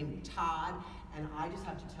person named Todd, and I just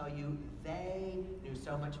have to tell you, they knew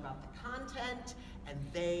so much about the content, and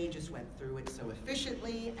they just went through it so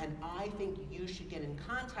efficiently, and I think you should get in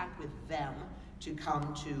contact with them to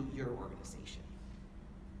come to your organization.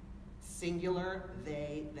 Singular,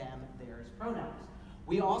 they, them, theirs pronouns.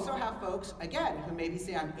 We also have folks, again, who maybe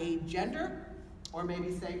say I'm agender, or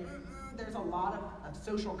maybe say, there's a lot of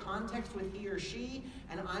social context with he or she,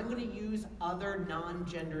 and I'm going to use other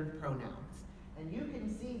non-gendered pronouns. And you can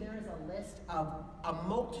see there is a list of a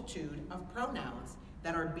multitude of pronouns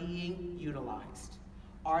that are being utilized.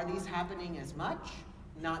 Are these happening as much?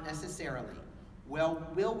 Not necessarily. Well,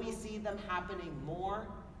 will we see them happening more?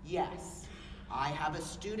 Yes. I have a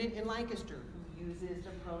student in Lancaster who uses the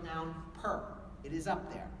pronoun per. It is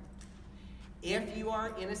up there. If you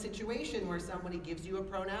are in a situation where somebody gives you a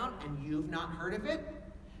pronoun and you've not heard of it,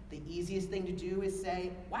 the easiest thing to do is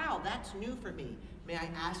say, wow, that's new for me. May I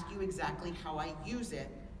ask you exactly how I use it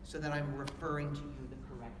so that I'm referring to you the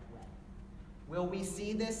correct way? Will we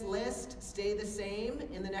see this list stay the same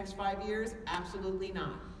in the next 5 years? Absolutely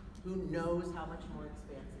not. Who knows how much more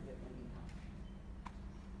expansive it will become.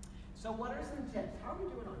 So what are some tips? How are we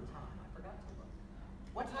doing on time? I forgot to look.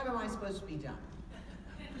 What time am I supposed to be done?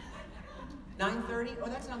 9:30? Oh,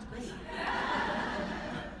 that sounds great. I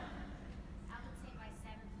would say by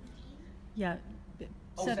 7:15. Yeah.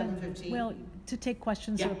 Oh, 7:15? Well, to take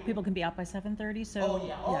questions so people can be out by 7:30. So. Oh,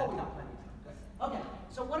 yeah. Oh, we got plenty of time. Good. Okay.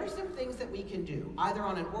 So what are some things that we can do, either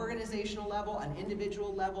on an organizational level, an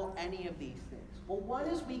individual level, any of these things? Well, one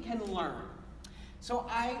is we can learn. So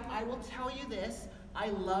I will tell you this, I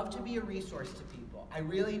love to be a resource to people. I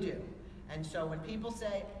really do. And so when people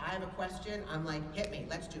say, I have a question, I'm like, hit me,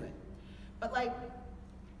 let's do it. But like,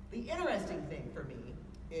 the interesting thing for me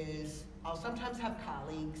is I'll sometimes have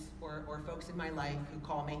colleagues or folks in my life who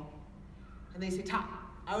call me and they say, Todd,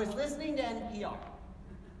 I was listening to NPR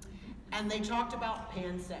and they talked about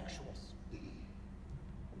pansexuals.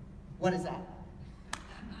 What is that?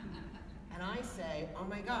 And I say, oh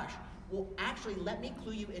my gosh, well actually let me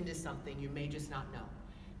clue you into something you may just not know.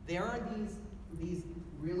 There are these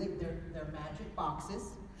really, they're magic boxes.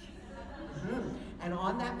 And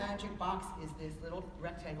on that magic box is this little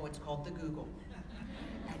rectangle, it's called the Google.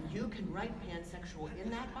 And you can write pansexual in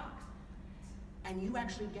that box. And you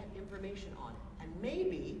actually get information on it. And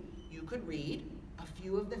maybe you could read a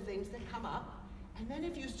few of the things that come up, and then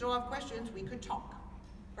if you still have questions, we could talk,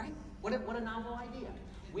 right? What a novel idea.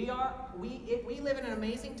 We live in an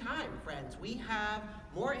amazing time, friends. We have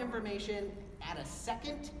more information at a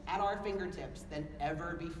second at our fingertips than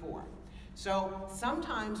ever before. So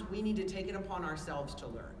sometimes we need to take it upon ourselves to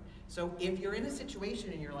learn. So if you're in a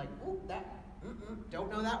situation and you're like, oh, don't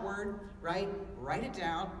know that word, right? Write it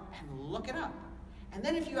down and look it up. And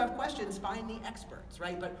then if you have questions, find the experts,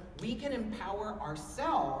 right? But we can empower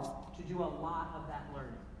ourselves to do a lot of that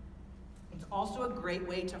learning. It's also a great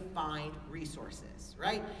way to find resources,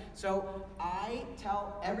 right? So I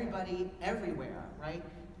tell everybody everywhere, right?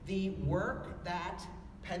 The work that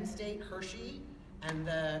Penn State, Hershey, and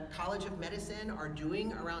the College of Medicine are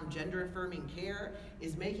doing around gender-affirming care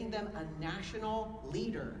is making them a national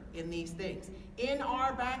leader in these things. In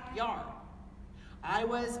our backyard. I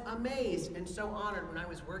was amazed and so honored when I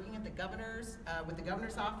was working at the governor's, with the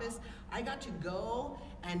governor's office. I got to go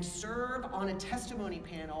and serve on a testimony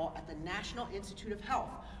panel at the National Institute of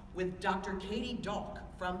Health with Dr. Katie Dahlk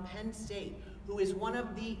from Penn State, who is one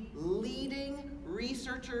of the leading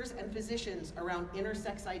researchers and physicians around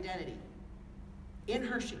intersex identity in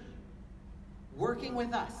Hershey, working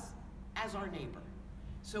with us as our neighbor.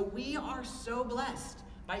 So we are so blessed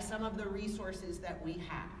by some of the resources that we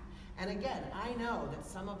have. And again, I know that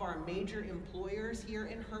some of our major employers here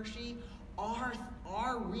in Hershey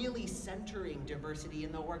are really centering diversity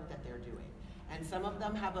in the work that they're doing. And some of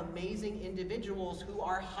them have amazing individuals who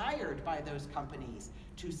are hired by those companies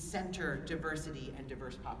to center diversity and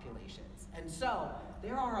diverse populations. And so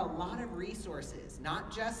there are a lot of resources,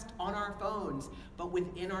 not just on our phones, but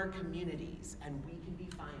within our communities, and we can be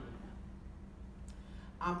finding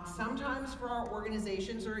them. Sometimes for our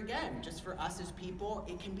organizations, or again, just for us as people,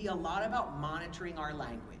 it can be a lot about monitoring our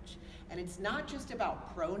language. And it's not just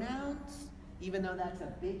about pronouns, even though that's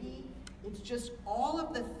a biggie. It's just all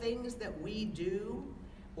of the things that we do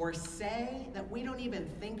or say that we don't even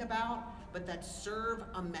think about, but that serve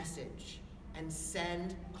a message and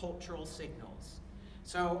send cultural signals.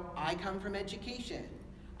 So I come from education.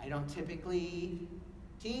 I don't typically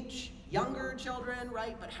teach younger children,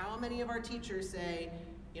 right? But how many of our teachers say,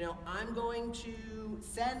 you know, I'm going to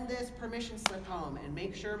send this permission slip home and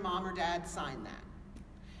make sure mom or dad sign that?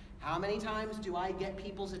 How many times do I get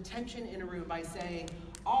people's attention in a room by saying,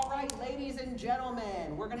 all right, ladies and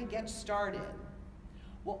gentlemen, we're gonna get started.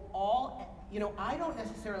 Well, I don't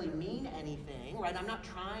necessarily mean anything, right? I'm not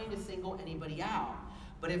trying to single anybody out.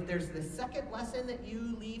 But if there's the second lesson that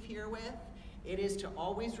you leave here with, it is to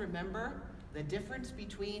always remember the difference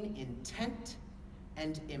between intent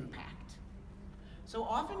and impact. So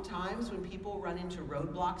oftentimes when people run into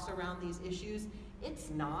roadblocks around these issues,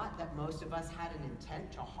 it's not that most of us had an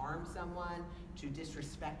intent to harm someone, to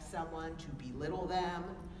disrespect someone, to belittle them,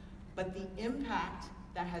 but the impact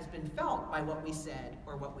that has been felt by what we said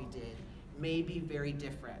or what we did may be very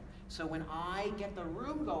different. So when I get the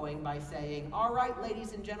room going by saying, all right,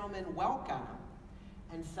 ladies and gentlemen, welcome,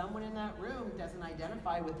 and someone in that room doesn't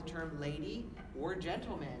identify with the term lady or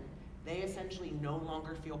gentleman, they essentially no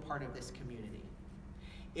longer feel part of this community.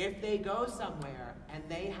 If they go somewhere and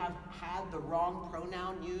they have had the wrong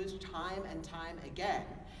pronoun used time and time again,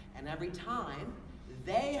 and every time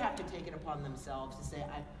they have to take it upon themselves to say,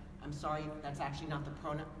 I'm sorry, that's actually not the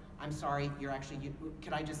pronoun. I'm sorry,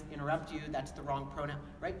 could I just interrupt you? That's the wrong pronoun,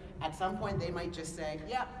 right? At some point they might just say,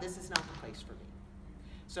 yeah, this is not the place for me.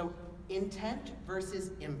 So intent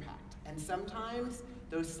versus impact. And sometimes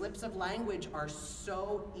those slips of language are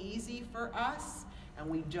so easy for us and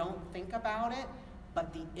we don't think about it,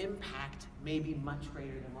 but the impact may be much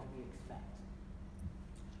greater than what we expect.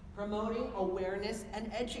 Promoting awareness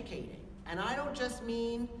and educating. And I don't just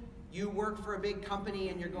mean you work for a big company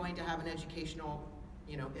and you're going to have an educational,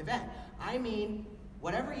 event. I mean,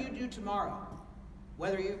 whatever you do tomorrow,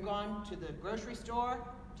 whether you've gone to the grocery store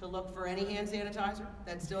to look for any hand sanitizer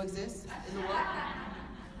that still exists in the world,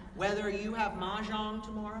 whether you have mahjong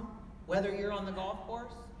tomorrow, whether you're on the golf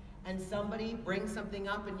course, and somebody brings something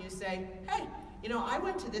up and you say, hey, I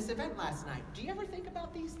went to this event last night. Do you ever think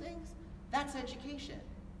about these things? That's education.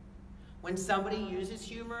 When somebody uses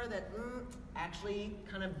humor that actually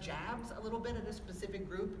kind of jabs a little bit at a specific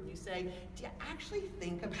group, and you say, do you actually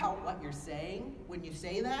think about what you're saying when you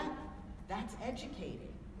say that? That's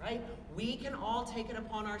educating, right? We can all take it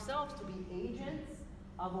upon ourselves to be agents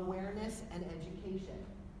of awareness and education.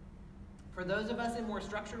 For those of us in more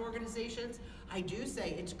structured organizations, I do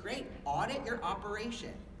say it's great, audit your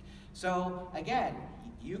operation. So again,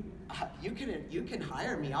 you can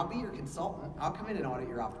hire me, I'll be your consultant, I'll come in and audit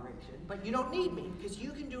your operation, but you don't need me because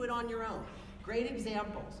you can do it on your own. Great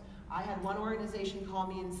examples. I had one organization call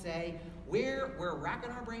me and say, we're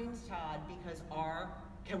racking our brains, Todd, because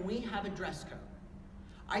can we have a dress code?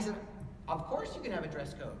 I said, of course you can have a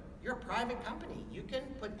dress code. You're a private company. You can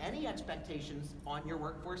put any expectations on your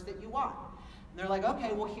workforce that you want. And they're like,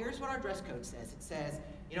 okay, well here's what our dress code says. It says,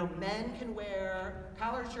 men can wear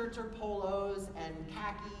collared shirts or polos and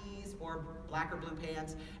khakis or black or blue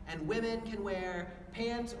pants, and women can wear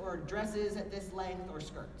pants or dresses at this length or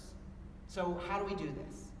skirts. So how do we do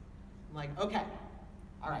this? I'm like, okay,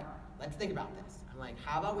 all right, let's think about this. I'm like,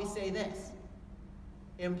 how about we say this?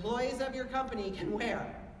 Employees of your company can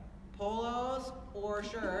wear polos or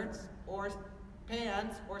shirts or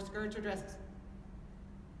pants or skirts or dresses.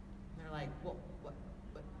 And they're like, well, what,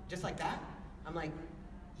 just like that? I'm like,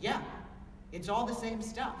 yeah, it's all the same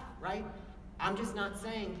stuff, right? I'm just not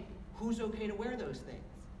saying who's okay to wear those things.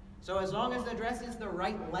 So as long as the dress is the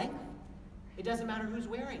right length, it doesn't matter who's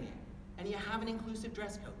wearing it. And you have an inclusive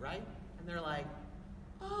dress code, right? And they're like,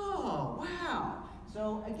 oh, wow.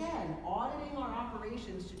 So again, auditing our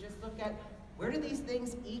operations to just look at where do these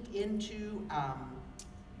things eke into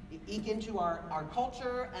eke into our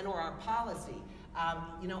culture and or our policy.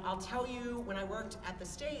 You know, I'll tell you, when I worked at the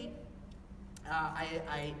state,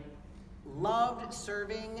 I loved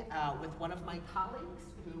serving with one of my colleagues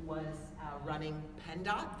who was running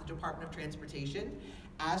PennDOT, the Department of Transportation,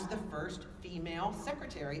 as the first female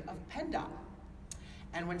secretary of PennDOT.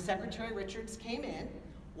 And when Secretary Richards came in,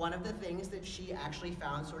 one of the things that she actually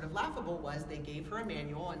found sort of laughable was they gave her a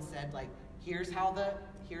manual and said, like, here's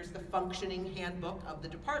the functioning handbook of the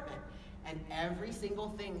department. And every single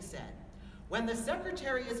thing said, when the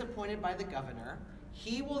secretary is appointed by the governor,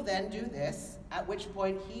 he will then do this, at which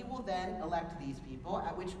point he will then elect these people,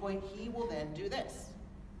 at which point he will then do this,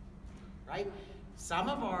 right? Some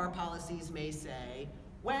of our policies may say,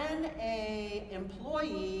 when an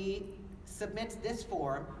employee submits this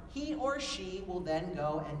form, he or she will then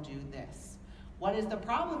go and do this. What is the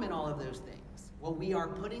problem in all of those things? Well, we are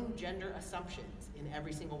putting gender assumptions in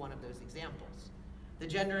every single one of those examples. The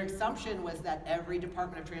gender assumption was that every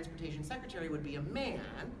Department of Transportation secretary would be a man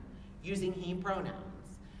using he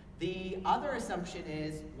pronouns. The other assumption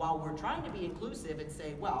is, while we're trying to be inclusive and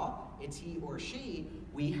say, well, it's he or she,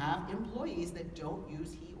 we have employees that don't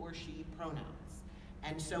use he or she pronouns.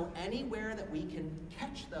 And so anywhere that we can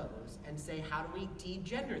catch those and say, how do we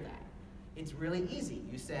de-gender that? It's really easy.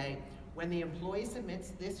 You say, when the employee submits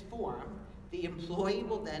this form, the employee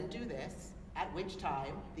will then do this, at which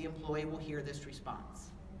time the employee will hear this response.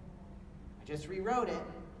 I just rewrote it,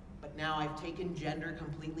 but now I've taken gender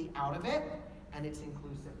completely out of it, and it's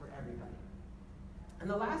inclusive for everybody. And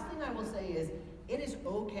the last thing I will say is, it is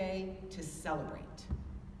okay to celebrate.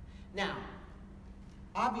 Now,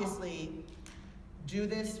 obviously, do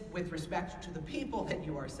this with respect to the people that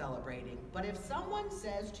you are celebrating, but if someone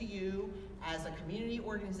says to you, as a community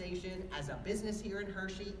organization, as a business here in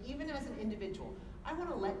Hershey, even as an individual, I want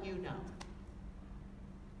to let you know,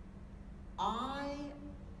 I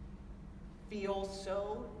feel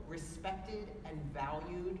so respected and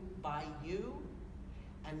valued by you,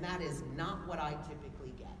 and that is not what I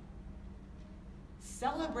typically get.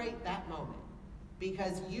 Celebrate that moment,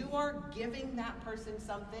 because you are giving that person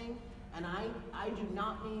something, and I do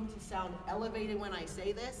not mean to sound elevated when I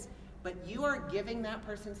say this, but you are giving that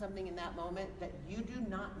person something in that moment that you do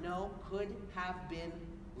not know could have been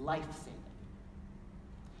life-saving.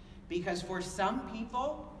 Because for some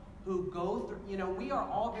people who go through, you know, we are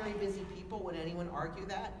all very busy people, would anyone argue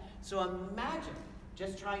that? So imagine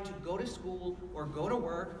just trying to go to school or go to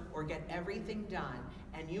work or get everything done,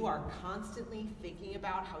 and you are constantly thinking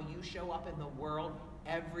about how you show up in the world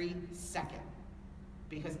every second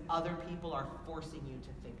because other people are forcing you to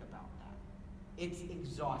think about that. It's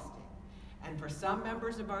exhausting. And for some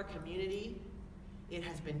members of our community, it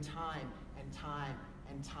has been time and time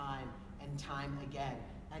and time and time again.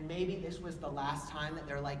 And maybe this was the last time that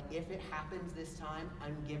they're like, if it happens this time,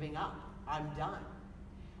 I'm giving up. I'm done.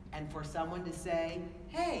 And for someone to say,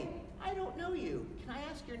 hey, I don't know you. Can I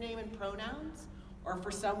ask your name and pronouns? Or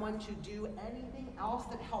for someone to do anything else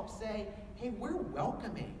that helps say, hey, we're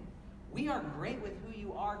welcoming. We are great with who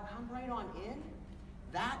you are. Come right on in.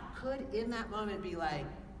 That could, in that moment, be like,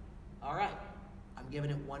 all right, I'm giving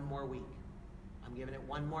it one more week. I'm giving it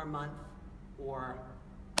one more month. Or,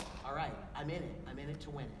 all right, I'm in it. I'm in it to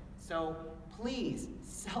win it. So please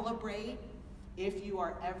celebrate if you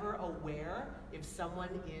are ever aware, if someone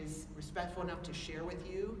is respectful enough to share with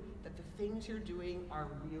you that the things you're doing are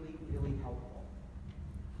really, really helpful.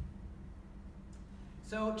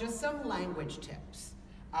 So just some language tips.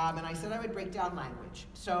 And I said I would break down language.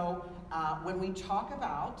 So when we talk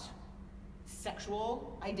about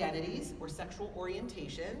sexual identities or sexual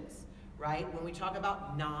orientations, right? When we talk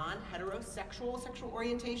about non-heterosexual sexual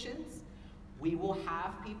orientations, we will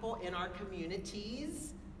have people in our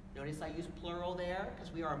communities. Notice I use plural there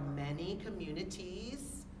because we are many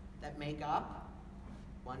communities that make up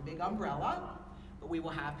one big umbrella. But we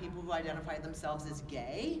will have people who identify themselves as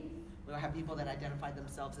gay. We'll have people that identify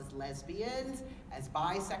themselves as lesbians, as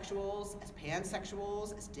bisexuals, as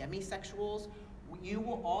pansexuals, as demisexuals. You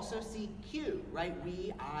will also see Q, right?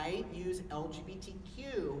 I use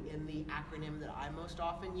LGBTQ in the acronym that I most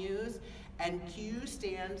often use, and Q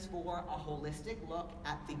stands for a holistic look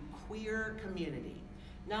at the queer community.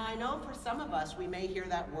 Now I know for some of us, we may hear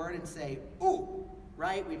that word and say, ooh,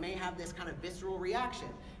 right? We may have this kind of visceral reaction,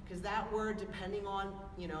 because that word, depending on,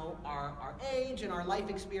 you know, our age and our life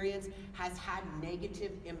experience, has had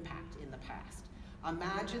negative impact in the past.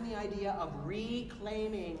 Imagine the idea of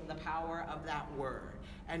reclaiming the power of that word.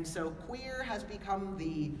 And so queer has become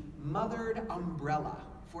the mothered umbrella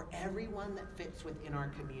for everyone that fits within our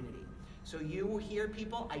community. So you will hear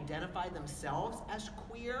people identify themselves as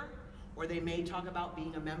queer, or or they may talk about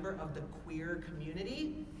being a member of the queer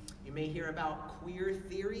community. You may hear about queer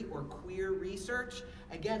theory or queer research.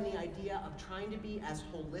 Again, the idea of trying to be as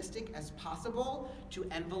holistic as possible to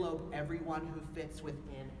envelope everyone who fits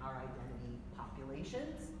within our identity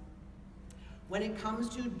populations. When it comes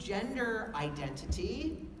to gender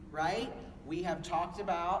identity, right, we have talked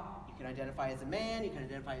about you can identify as a man, you can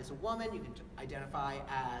identify as a woman, you can identify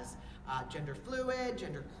as gender fluid,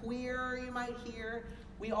 gender queer, you might hear.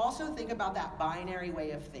 We also think about that binary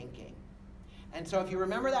way of thinking. And so if you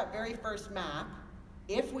remember that very first map,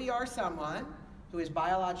 if we are someone who is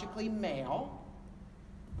biologically male,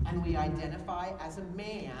 and we identify as a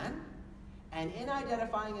man, and in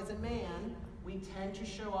identifying as a man, we tend to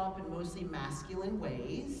show up in mostly masculine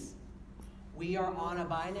ways. We are on a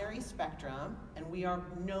binary spectrum, and we are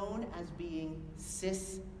known as being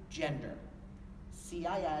cisgender,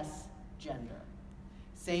 CIS gender.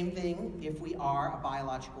 Same thing if we are a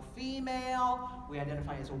biological female, we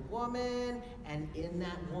identify as a woman, and in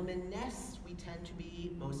that womanness, we tend to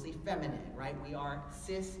be mostly feminine, right? We are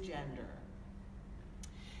cisgender.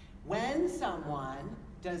 When someone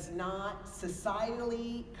does not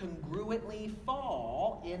societally congruently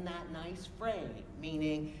fall in that nice frame,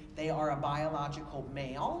 meaning they are a biological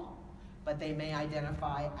male, but they may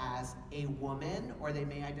identify as a woman, or they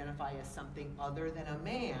may identify as something other than a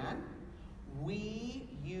man, we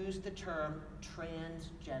use the term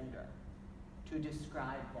transgender to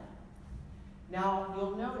describe them. Now,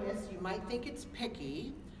 you'll notice, you might think it's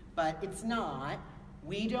picky, but it's not.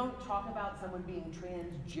 We don't talk about someone being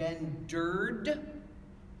transgendered.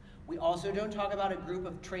 We also don't talk about a group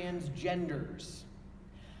of transgenders.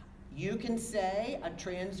 You can say a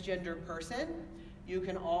transgender person. You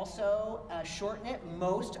can also shorten it.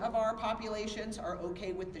 Most of our populations are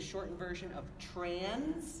okay with the shortened version of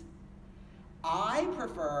trans. I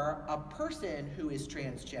prefer a person who is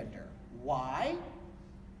transgender. Why?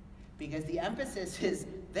 Because the emphasis is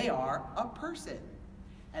they are a person,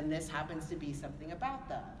 and this happens to be something about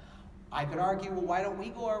them. I could argue, well, why don't we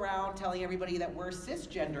go around telling everybody that we're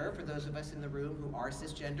cisgender, for those of us in the room who are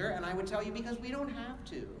cisgender, and I would tell you because we don't have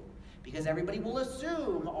to, because everybody will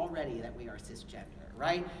assume already that we are cisgender,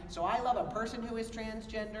 right? So I love a person who is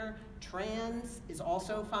transgender. Trans is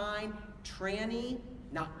also fine. Tranny,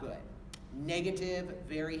 not good. Negative,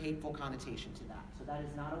 very hateful connotation to that. So that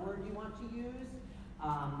is not a word you want to use.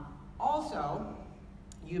 Also,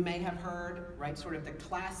 you may have heard, right, sort of the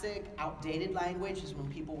classic outdated language is when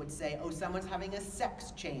people would say, oh, someone's having a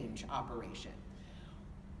sex change operation.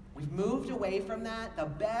 We've moved away from that. The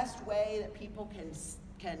best way that people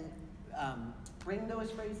can bring those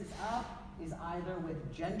phrases up is either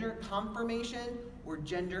with gender confirmation or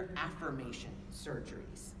gender affirmation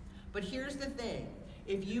surgeries. But here's the thing.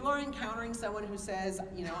 If you are encountering someone who says,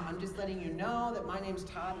 you know, I'm just letting you know that my name's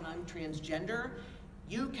Todd and I'm transgender,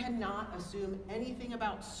 you cannot assume anything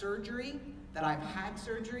about surgery, that I've had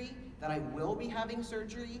surgery, that I will be having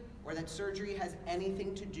surgery, or that surgery has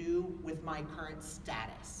anything to do with my current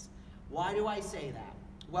status. Why do I say that?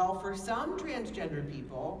 Well, for some transgender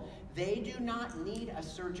people, they do not need a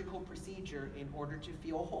surgical procedure in order to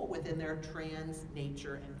feel whole within their trans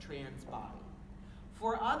nature and trans body.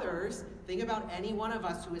 For others, think about any one of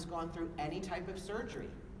us who has gone through any type of surgery.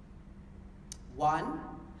 One,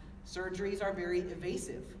 surgeries are very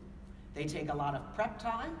evasive. They take a lot of prep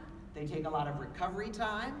time, they take a lot of recovery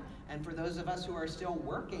time, and for those of us who are still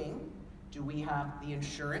working, do we have the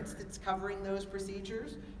insurance that's covering those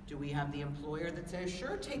procedures? Do we have the employer that says,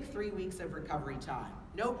 sure, take 3 weeks of recovery time.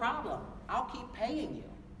 No problem, I'll keep paying you.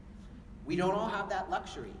 We don't all have that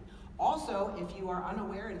luxury. Also, if you are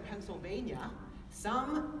unaware, in Pennsylvania,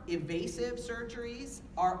 some evasive surgeries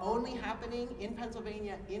are only happening in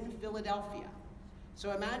Pennsylvania, in Philadelphia.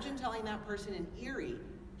 So imagine telling that person in Erie,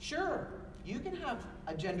 sure, you can have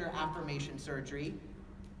a gender affirmation surgery,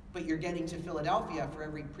 but you're getting to Philadelphia for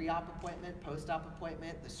every pre-op appointment, post-op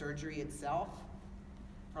appointment, the surgery itself.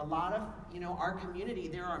 For a lot of, our community,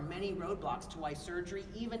 there are many roadblocks to why surgery,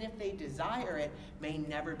 even if they desire it, may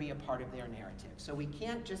never be a part of their narrative. So we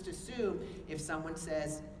can't just assume if someone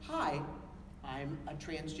says, hi, I'm a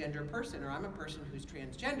transgender person, or I'm a person who's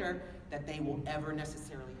transgender, that they will ever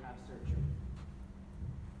necessarily have surgery.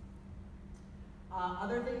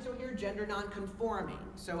 Other things over here, gender non-conforming.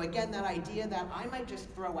 So again, that idea that I might just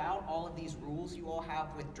throw out all of these rules you all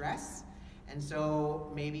have with dress, and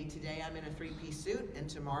so maybe today I'm in a 3-piece suit, and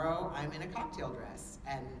tomorrow I'm in a cocktail dress.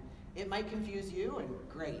 And it might confuse you, and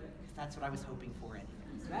great, because that's what I was hoping for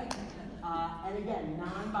anyways, right? And again,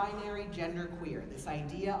 non-binary genderqueer, this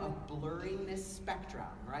idea of blurring this spectrum,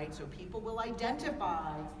 right? So people will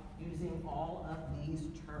identify using all of these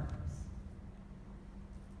terms.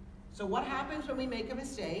 So what happens when we make a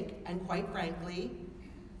mistake, and quite frankly,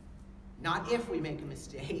 not if we make a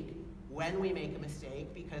mistake, when we make a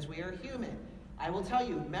mistake, because we are human. I will tell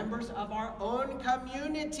you, members of our own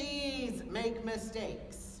communities make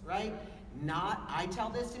mistakes, right? I tell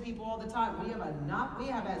this to people all the time, we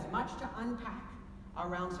have as much to unpack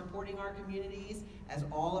around supporting our communities as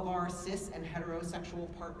all of our cis and heterosexual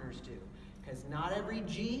partners do. Because not every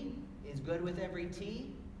G is good with every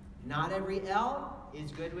T, not every L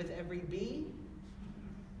is good with every B.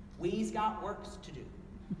 We's got works to do.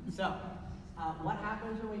 So, what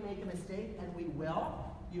happens when we make a mistake, and we will?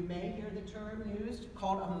 You may hear the term used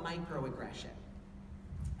called a microaggression.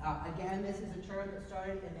 Again, this is a term that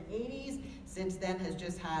started in the 80s. Since then has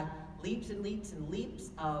just had leaps and leaps and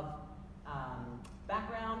leaps of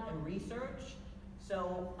background and research.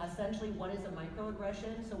 So essentially, what is a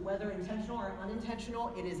microaggression? So whether intentional or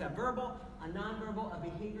unintentional, it is a verbal, a nonverbal, a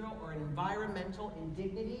behavioral, or an environmental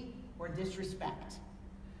indignity or disrespect.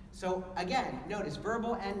 So again, notice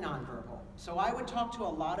verbal and nonverbal. So I would talk to a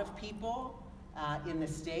lot of people in the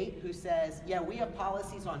state who says, yeah, we have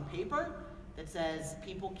policies on paper that says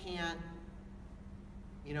people can't,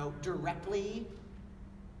 directly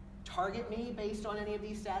target me based on any of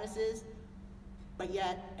these statuses, but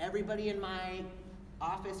yet everybody in my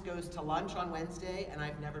office goes to lunch on Wednesday and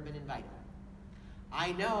I've never been invited.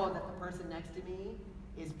 I know that the person next to me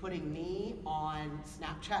is putting me on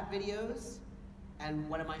Snapchat videos, and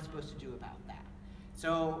what am I supposed to do about that?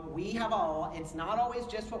 So we have it's not always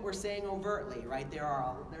just what we're saying overtly, right?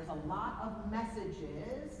 There's a lot of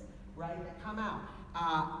messages, right, that come out.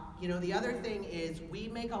 The other thing is we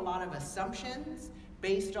make a lot of assumptions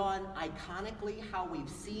based on iconically how we've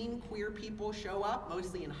seen queer people show up,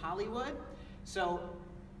 mostly in Hollywood. So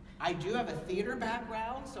I do have a theater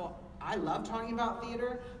background, so I love talking about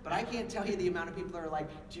theater, but I can't tell you the amount of people that are like,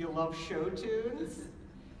 do you love show tunes?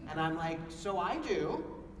 And I'm like, so I do,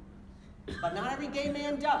 but not every gay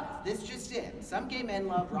man does. This just in. Some gay men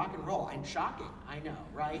love rock and roll. I'm shocking, I know,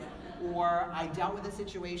 right? Or I dealt with a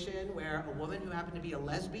situation where a woman who happened to be a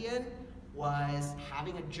lesbian was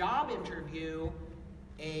having a job interview.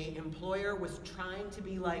 An employer was trying to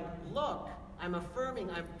be like, look, I'm affirming,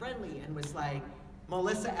 I'm friendly, and was like,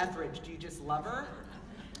 Melissa Etheridge, do you just love her?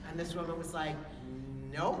 And this woman was like,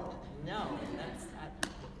 nope, no,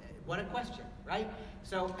 what a question, right?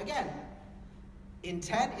 So again,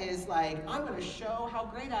 intent is like, I'm gonna show how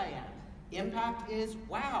great I am. Impact is,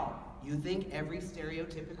 wow, you think every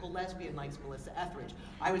stereotypical lesbian likes Melissa Etheridge.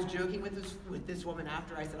 I was joking with this woman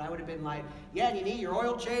after. I said I would have been like, yeah, and you need your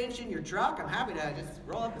oil changed in your truck? I'm happy to just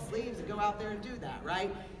roll up the sleeves and go out there and do that,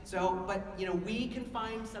 right? So, but we can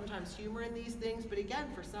find sometimes humor in these things, but again,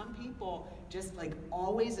 for some people, just like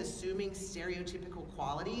always assuming stereotypical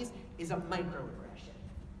qualities is a microaggression.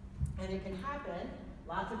 And it can happen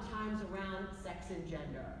lots of times around sex and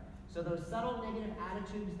gender. So those subtle negative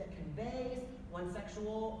attitudes that conveys one's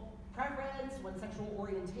sexual preference, one's sexual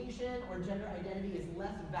orientation, or gender identity is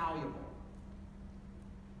less valuable.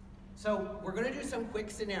 So we're going to do some quick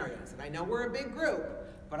scenarios, and I know we're a big group,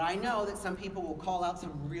 but I know that some people will call out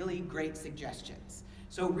some really great suggestions.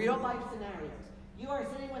 So real life scenarios. You are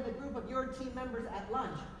sitting with a group of your team members at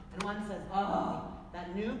lunch, and one says, oh,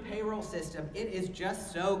 that new payroll system, it is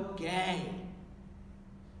just so gay.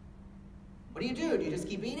 What do you do? Do you just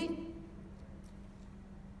keep eating?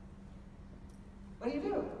 What do you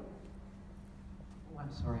do? Oh,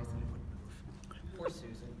 I'm sorry, I said I wouldn't move. Poor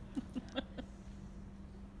Susan.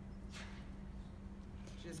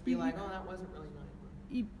 Just be like, oh, that wasn't really nice.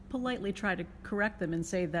 You politely try to correct them and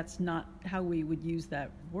say that's not how we would use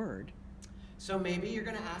that word. So maybe you're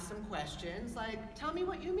going to ask some questions like, tell me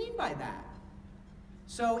what you mean by that.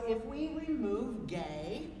 So if we remove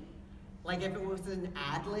gay, like if it was an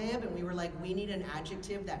ad lib and we were like, we need an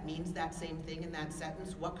adjective that means that same thing in that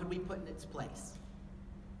sentence, what could we put in its place?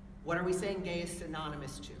 What are we saying gay is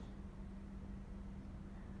synonymous to?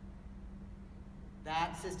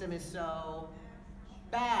 That system is so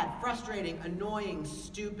bad, frustrating, annoying,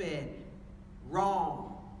 stupid,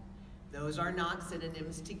 wrong. Those are not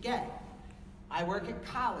synonyms to gay. I work at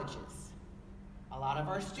colleges. A lot of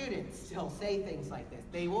our students still say things like this.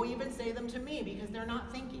 They will even say them to me because they're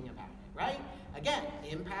not thinking about it, right? Again,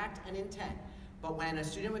 impact and intent. But when a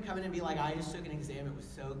student would come in and be like, I just took an exam, it was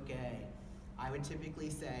so gay, I would typically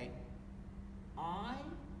say, I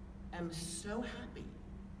am so happy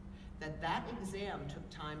that that exam took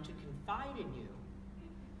time to confide in you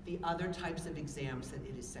the other types of exams that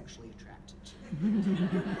it is sexually attracted to.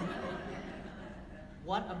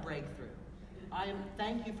 What a breakthrough.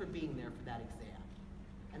 Thank you for being there for that exam.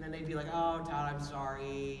 And then they'd be like, oh, Todd, I'm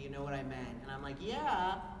sorry, you know what I meant. And I'm like,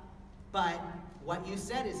 yeah, but what you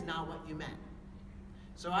said is not what you meant.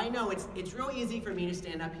 So I know it's real easy for me to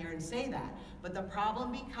stand up here and say that, but the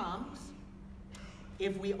problem becomes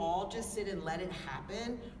if we all just sit and let it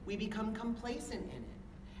happen, we become complacent in it.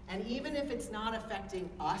 And even if it's not affecting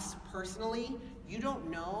us personally, you don't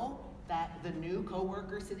know that the new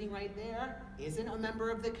coworker sitting right there isn't a member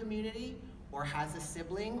of the community, or has a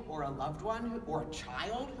sibling or a loved one or a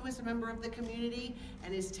child who is a member of the community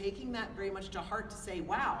and is taking that very much to heart to say,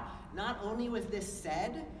 wow, not only was this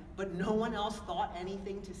said, but no one else thought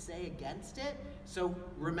anything to say against it. So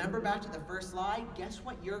remember back to the first slide, guess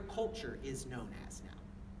what your culture is known as now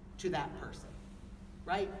to that person,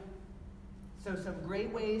 right? So some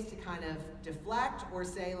great ways to kind of deflect or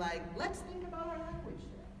say like, let's think about our language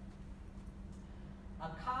today. A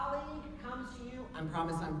colleague comes to you, I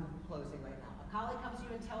promise I'm closing right now. A colleague comes to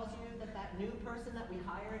you and tells you that that new person that we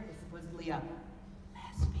hired is supposedly a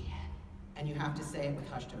lesbian. And you have to say it with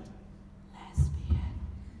hushed tones, lesbian.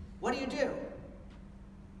 What do?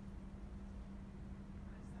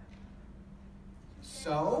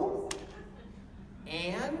 So,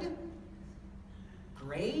 and,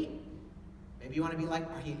 great. Maybe you want to be like,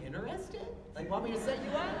 are you interested? Like, want me to set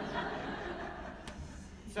you up?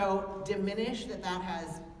 So, diminish that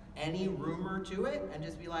has any rumor to it and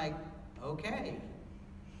just be like, okay,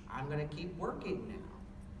 I'm going to keep working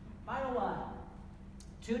now. Final one.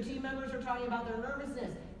 2 team members are talking about their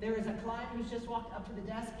nervousness. There is a client who's just walked up to the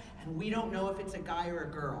desk and we don't know if it's a guy or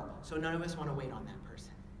a girl, so none of us want to wait on that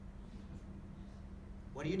person.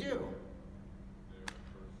 What do?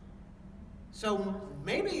 So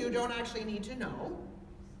maybe you don't actually need to know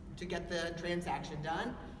to get the transaction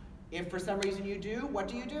done. If for some reason you do, what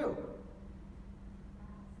do?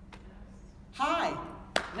 Hi,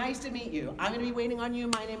 nice to meet you. I'm going to be waiting on you.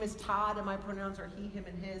 My name is Todd and my pronouns are he, him,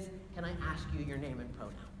 and his. Can I ask you your name and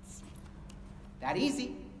pronouns? That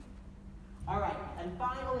easy. All right, and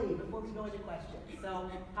finally, before we go into questions, so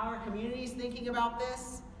how are communities thinking about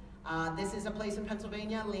this? This is a place in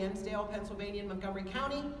Pennsylvania, Lansdale, Pennsylvania, in Montgomery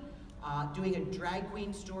County, doing a drag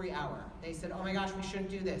queen story hour. They said, oh my gosh, we shouldn't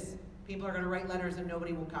do this. People are going to write letters and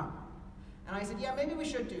nobody will come. And I said, yeah, maybe we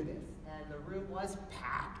should do this. And the room was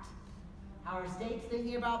packed. How are states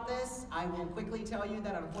thinking about this? I will quickly tell you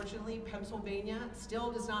that unfortunately, Pennsylvania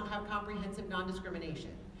still does not have comprehensive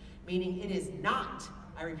non-discrimination, meaning it is not,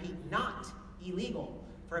 I repeat, not illegal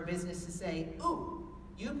for a business to say, ooh,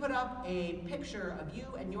 you put up a picture of you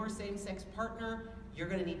and your same-sex partner, you're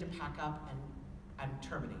going to need to pack up and I'm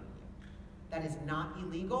terminating you. That is not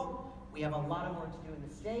illegal. We have a lot of work to do in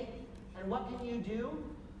the state. And what can you do?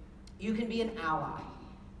 You can be an ally.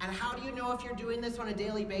 And how do you know if you're doing this on a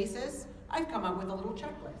daily basis? I've come up with a little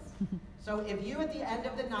checklist. So if you at the end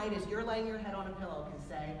of the night, as you're laying your head on a pillow, can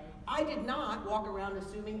say, I did not walk around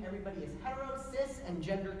assuming everybody is hetero, cis, and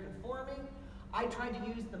gender conforming. I tried to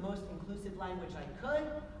use the most inclusive language I could.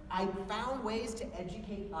 I found ways to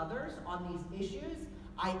educate others on these issues.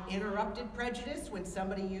 I interrupted prejudice when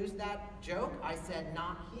somebody used that joke. I said,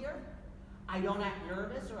 not here. I don't act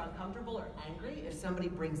nervous or uncomfortable or angry if somebody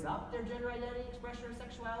brings up their gender identity, expression, or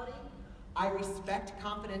sexuality. I respect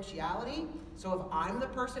confidentiality, so if I'm the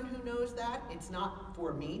person who knows that, it's not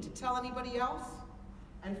for me to tell anybody else.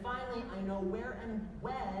 And finally, I know where and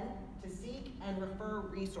when to seek and refer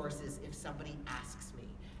resources if somebody asks me.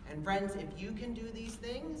 And friends, if you can do these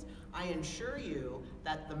things, I assure you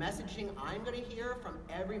that the messaging I'm going to hear from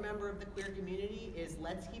every member of the queer community is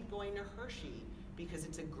let's keep going to Hershey because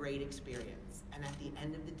it's a great experience. And at the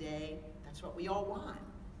end of the day, that's what we all want.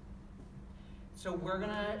 So we're going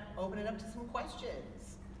to open it up to some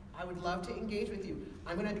questions. I would love to engage with you.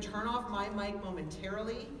 I'm going to turn off my mic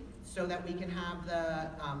momentarily so that we can have the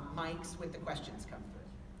mics with the questions come through.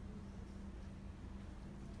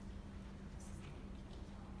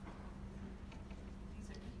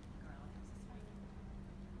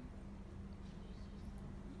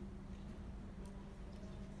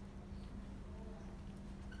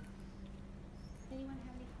 Anyone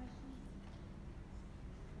have any questions?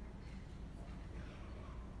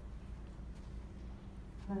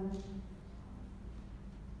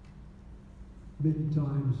 Many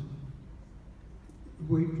times,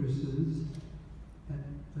 waitresses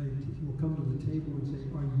will come to the table and say,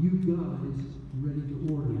 are you guys ready to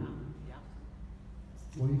order? Yeah.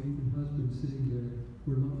 Wife and husband sitting there,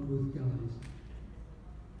 we're not both guys.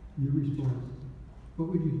 Your response, what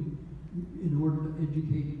would you, in order to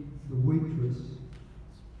educate the waitress,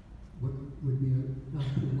 what would be a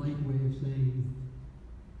polite way of saying,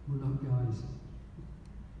 we're not guys?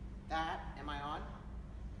 Am I on?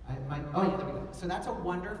 Oh, yeah, there we go. So that's a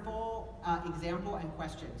wonderful example and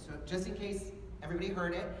question. So just in case everybody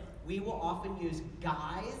heard it, we will often use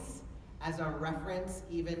guys as a reference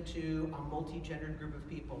even to a multi-gendered group of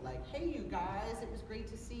people. Like, hey you guys, it was great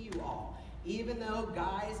to see you all. Even though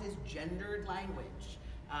guys is gendered language.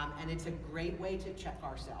 And it's a great way to check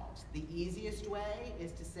ourselves. The easiest way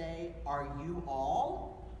is to say, are you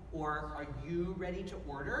all, or are you ready to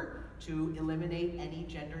order, to eliminate any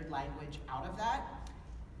gendered language out of that.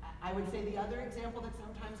 I would say the other example that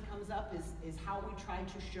sometimes comes up is how we try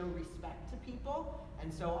to show respect to people.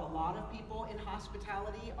 And so a lot of people in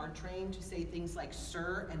hospitality are trained to say things like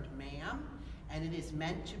sir and ma'am, and it is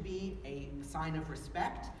meant to be a sign of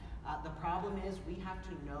respect. The problem is we have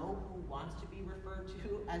to know who wants to be referred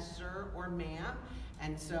to as sir or ma'am.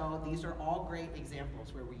 And so these are all great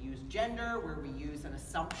examples where we use gender, where we use an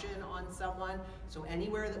assumption on someone. So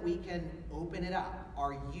anywhere that we can open it up.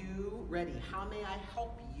 Are you ready? How may I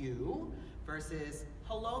help you? Versus,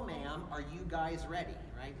 hello ma'am, are you guys ready?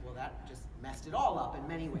 Right? Well, that just messed it all up in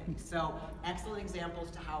many ways. So excellent examples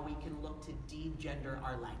to how we can look to de-gender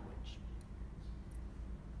our language.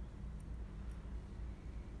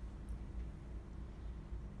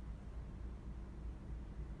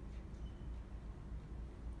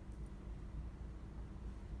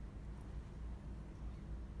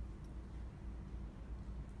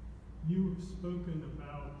 You have spoken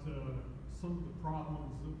about some of the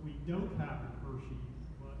problems that we don't have in Hershey,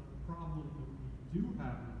 but the problem that we do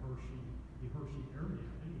have in Hershey, the Hershey area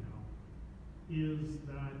anyhow, is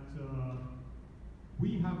that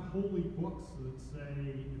we have holy books that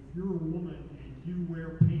say if you're a woman and you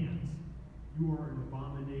wear pants, you are an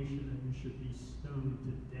abomination and you should be stoned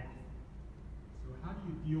to death. So how do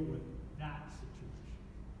you deal with that situation?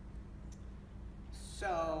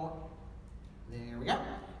 So, there we go.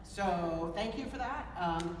 So thank you for that.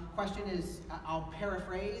 Question is, I'll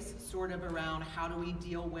paraphrase sort of around how do we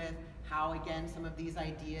deal with how, again, some of these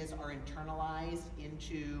ideas are internalized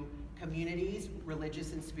into communities,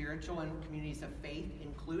 religious and spiritual, and communities of faith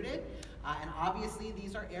included. And obviously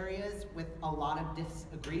these are areas with a lot of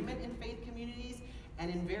disagreement in faith communities,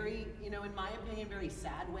 and in very, in my opinion, very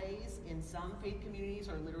sad ways. In some faith communities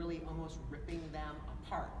are literally almost ripping them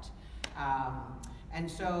apart. And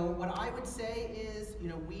so what I would say is,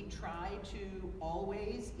 we try to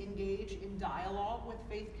always engage in dialogue with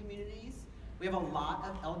faith communities. We have a lot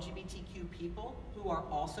of LGBTQ people who are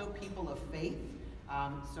also people of faith.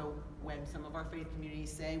 So when some of our faith communities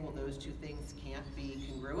say, well, those two things can't be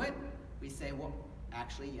congruent, we say, well,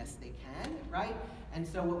 actually, yes, they can, right? And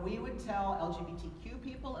so what we would tell LGBTQ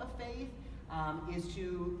people of faith is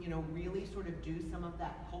to, really sort of do some of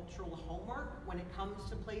that cultural homework when it comes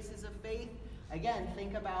to places of faith. Again,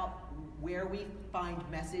 think about where we find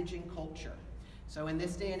message in culture. So in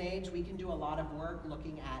this day and age, we can do a lot of work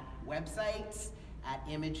looking at websites, at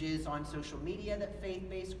images on social media that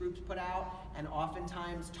faith-based groups put out, and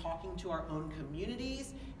oftentimes talking to our own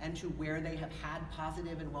communities and to where they have had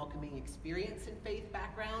positive and welcoming experience in faith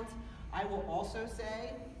backgrounds. I will also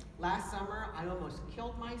say, last summer, I almost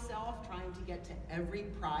killed myself trying to get to every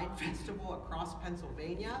Pride festival across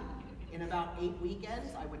Pennsylvania in about 8 weekends.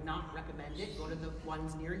 I would not recommend it. Go to the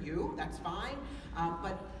ones near you, that's fine.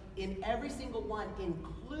 But in every single one,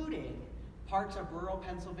 including parts of rural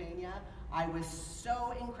Pennsylvania, I was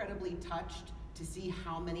so incredibly touched to see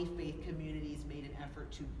how many faith communities made an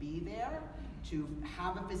effort to be there, to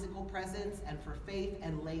have a physical presence, and for faith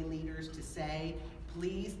and lay leaders to say,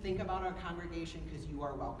 please think about our congregation because you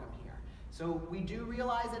are welcome here. So we do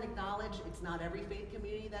realize and acknowledge it's not every faith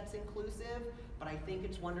community that's inclusive, but I think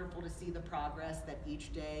it's wonderful to see the progress that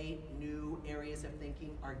each day new areas of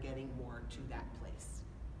thinking are getting more to that place.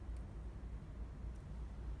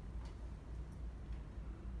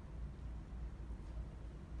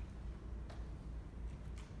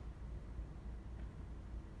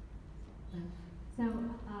 So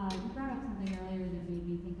you brought up something earlier that made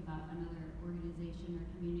me think about another organization or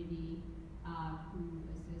community who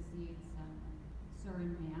associates sir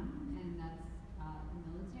and ma'am, and that's the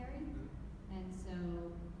military. And so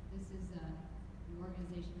this is an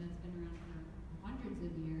organization that's been around for hundreds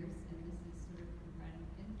of years, and this is sort of embedded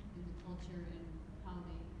in the culture and how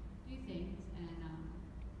they do things. And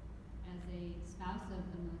as a spouse of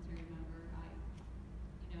a military member,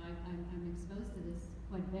 I'm exposed to this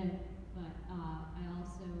quite a bit. But I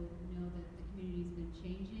also know that the community's been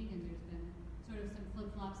changing, and there's been sort of some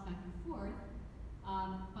flip-flops back and forth.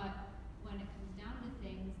 But when it comes down to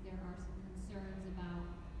things, there are some concerns about,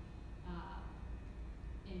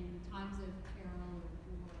 in times of peril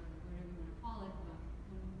or whatever you want to call it, but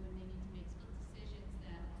when they need to make split decisions,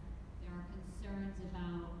 that there are concerns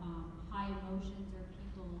about high emotions or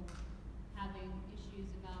people having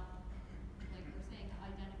issues about, like we're saying,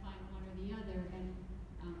 identifying one or the other. And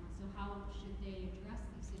so how should they address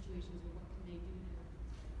these situations? situations, or what can they do to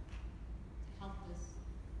help this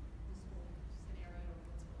whole scenario of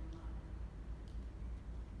what's going on?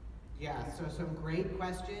 Yeah, so some great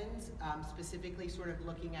questions, specifically sort of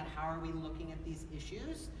looking at how are we looking at these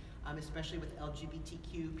issues, especially with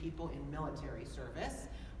LGBTQ people in military service.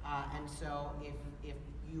 And so if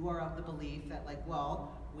you are of the belief that like,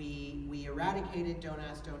 well, we eradicated Don't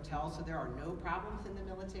Ask, Don't Tell, so there are no problems in the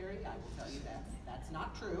military, I will tell you that's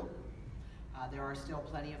not true. There are still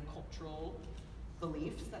plenty of cultural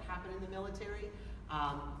beliefs that happen in the military.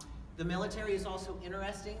 The military is also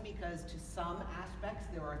interesting because to some aspects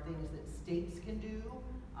there are things that states can do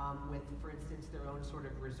with, for instance, their own sort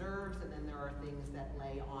of reserves, and then there are things that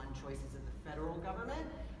lay on choices of the federal government.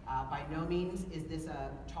 By no means is this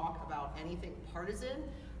a talk about anything partisan,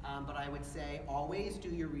 but I would say always do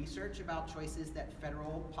your research about choices that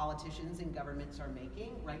federal politicians and governments are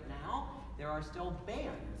making. Right now, there are still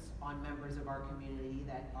bans on members of our community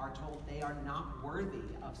that are told they are not worthy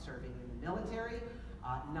of serving in the military,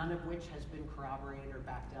 none of which has been corroborated or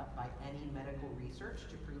backed up by any medical research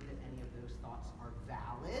to prove that any of those thoughts are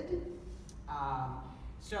valid.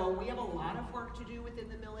 So we have a lot of work to do within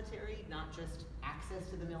the military, not just access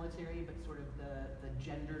to the military, but sort of the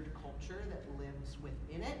gendered culture that lives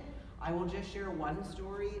within it. I will just share one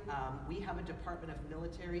story. We have a Department of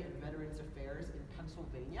Military and Veterans Affairs in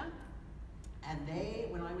Pennsylvania, and they,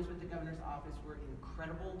 when I was with the governor's office, were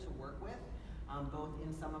incredible to work with, both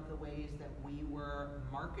in some of the ways that we were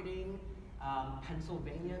marketing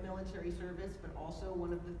Pennsylvania military service, but also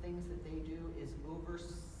one of the things that they do is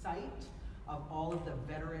oversight of all of the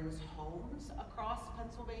veterans' homes across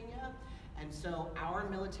Pennsylvania. And so our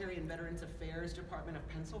Military and Veterans Affairs Department of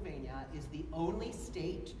Pennsylvania is the only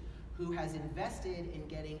state who has invested in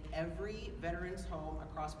getting every veterans home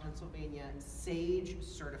across Pennsylvania SAGE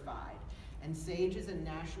certified. And SAGE is a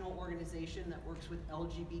national organization that works with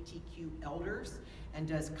LGBTQ elders and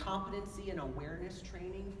does competency and awareness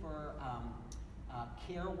training for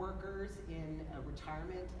care workers in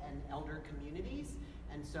retirement and elder communities.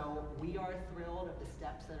 And so we are thrilled at the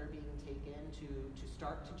steps that are being taken to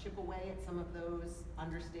start to chip away at some of those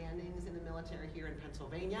understandings in the military here in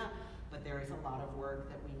Pennsylvania, but there is a lot of work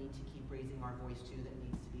that we need to keep raising our voice to that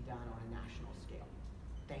needs to be done on a national scale.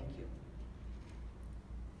 Thank you.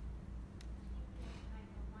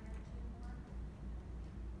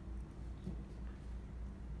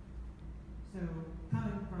 So,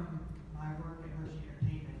 coming from my work at Hershey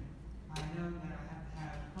Entertainment, I know that I have to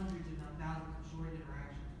have hundreds if not thousands of short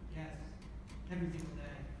interactions with guests every single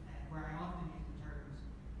day, and where I often use the terms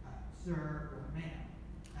sir or ma'am.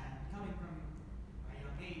 And coming from a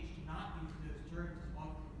young age, to not use those terms is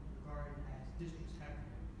often regarded as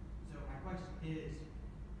disrespectful. So my question is,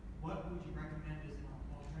 what would you recommend as an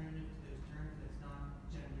alternative to those terms that's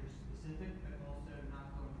not gender specific, but also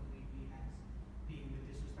not going to leave me as being the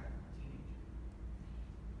disrespectful teenager?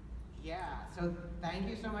 Yeah, so thank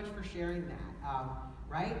you so much for sharing that.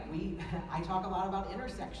 Right, I talk a lot about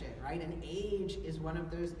intersection, right? And age is one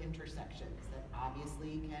of those intersections that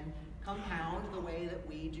obviously can compound the way that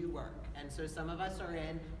we do work. And so some of us are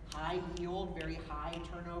in high yield, very high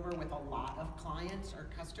turnover with a lot of clients or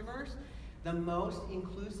customers. The most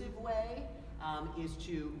inclusive way is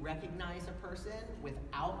to recognize a person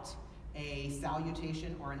without a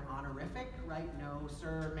salutation or an honorific, right? No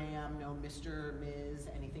sir, ma'am, no Mr., Ms.,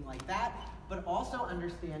 anything like that, but also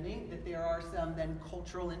understanding that there are some then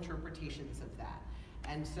cultural interpretations of that.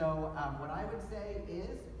 And so what I would say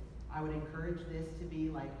is, I would encourage this to be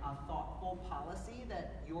like a thoughtful policy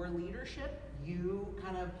that your leadership, you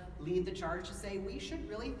kind of lead the charge to say, we should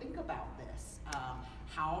really think about this.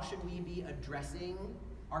 How should we be addressing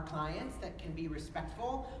our clients that can be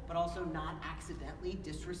respectful, but also not accidentally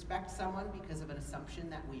disrespect someone because of an assumption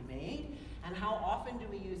that we made? And how often do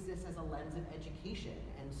we use this as a lens of education?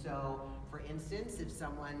 And so, for instance, if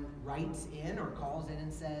someone writes in or calls in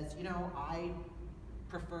and says, you know, I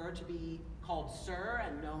prefer to be called sir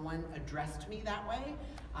and no one addressed me that way,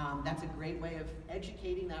 that's a great way of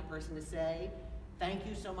educating that person to say, thank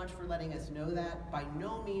you so much for letting us know that. By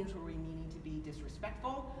no means were we meaning to be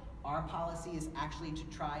disrespectful. Our policy is actually to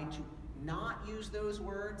try to not use those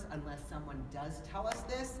words unless someone does tell us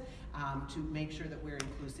this, to make sure that we're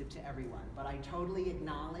inclusive to everyone. But I totally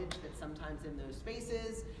acknowledge that sometimes in those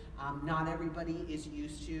spaces, not everybody is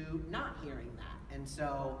used to not hearing that. And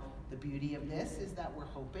so the beauty of this is that we're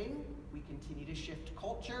hoping we continue to shift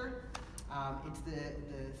culture. It's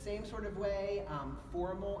the same sort of way,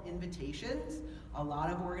 formal invitations. A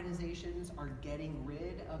lot of organizations are getting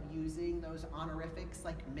rid of using those honorifics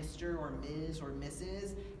like Mr. or Ms. or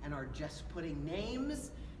Mrs. and are just putting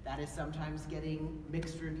names. That is sometimes getting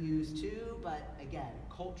mixed reviews too, but again,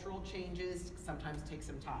 cultural changes sometimes take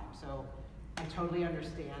some time. So I totally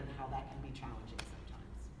understand how that can be challenging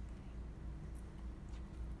sometimes.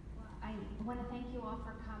 Well, I want to thank you all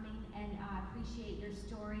for coming and appreciate your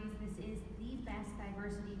stories. This is the best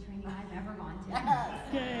diversity training I've ever gone to.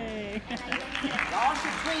 Yes. Yay. And I think that Y'all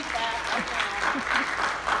should tweet that right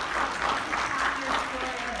your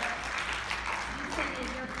story. You said that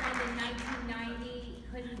your friend in 1990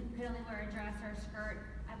 could only wear a dress or a skirt.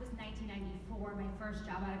 I was 1994, my first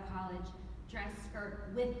job out of college, dress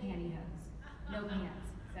skirt with pantyhose, no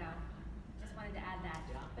pants. So just wanted to add that.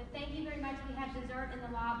 But thank you very much. We have dessert in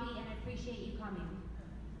the lobby and I appreciate you coming.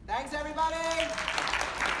 Thanks, everybody.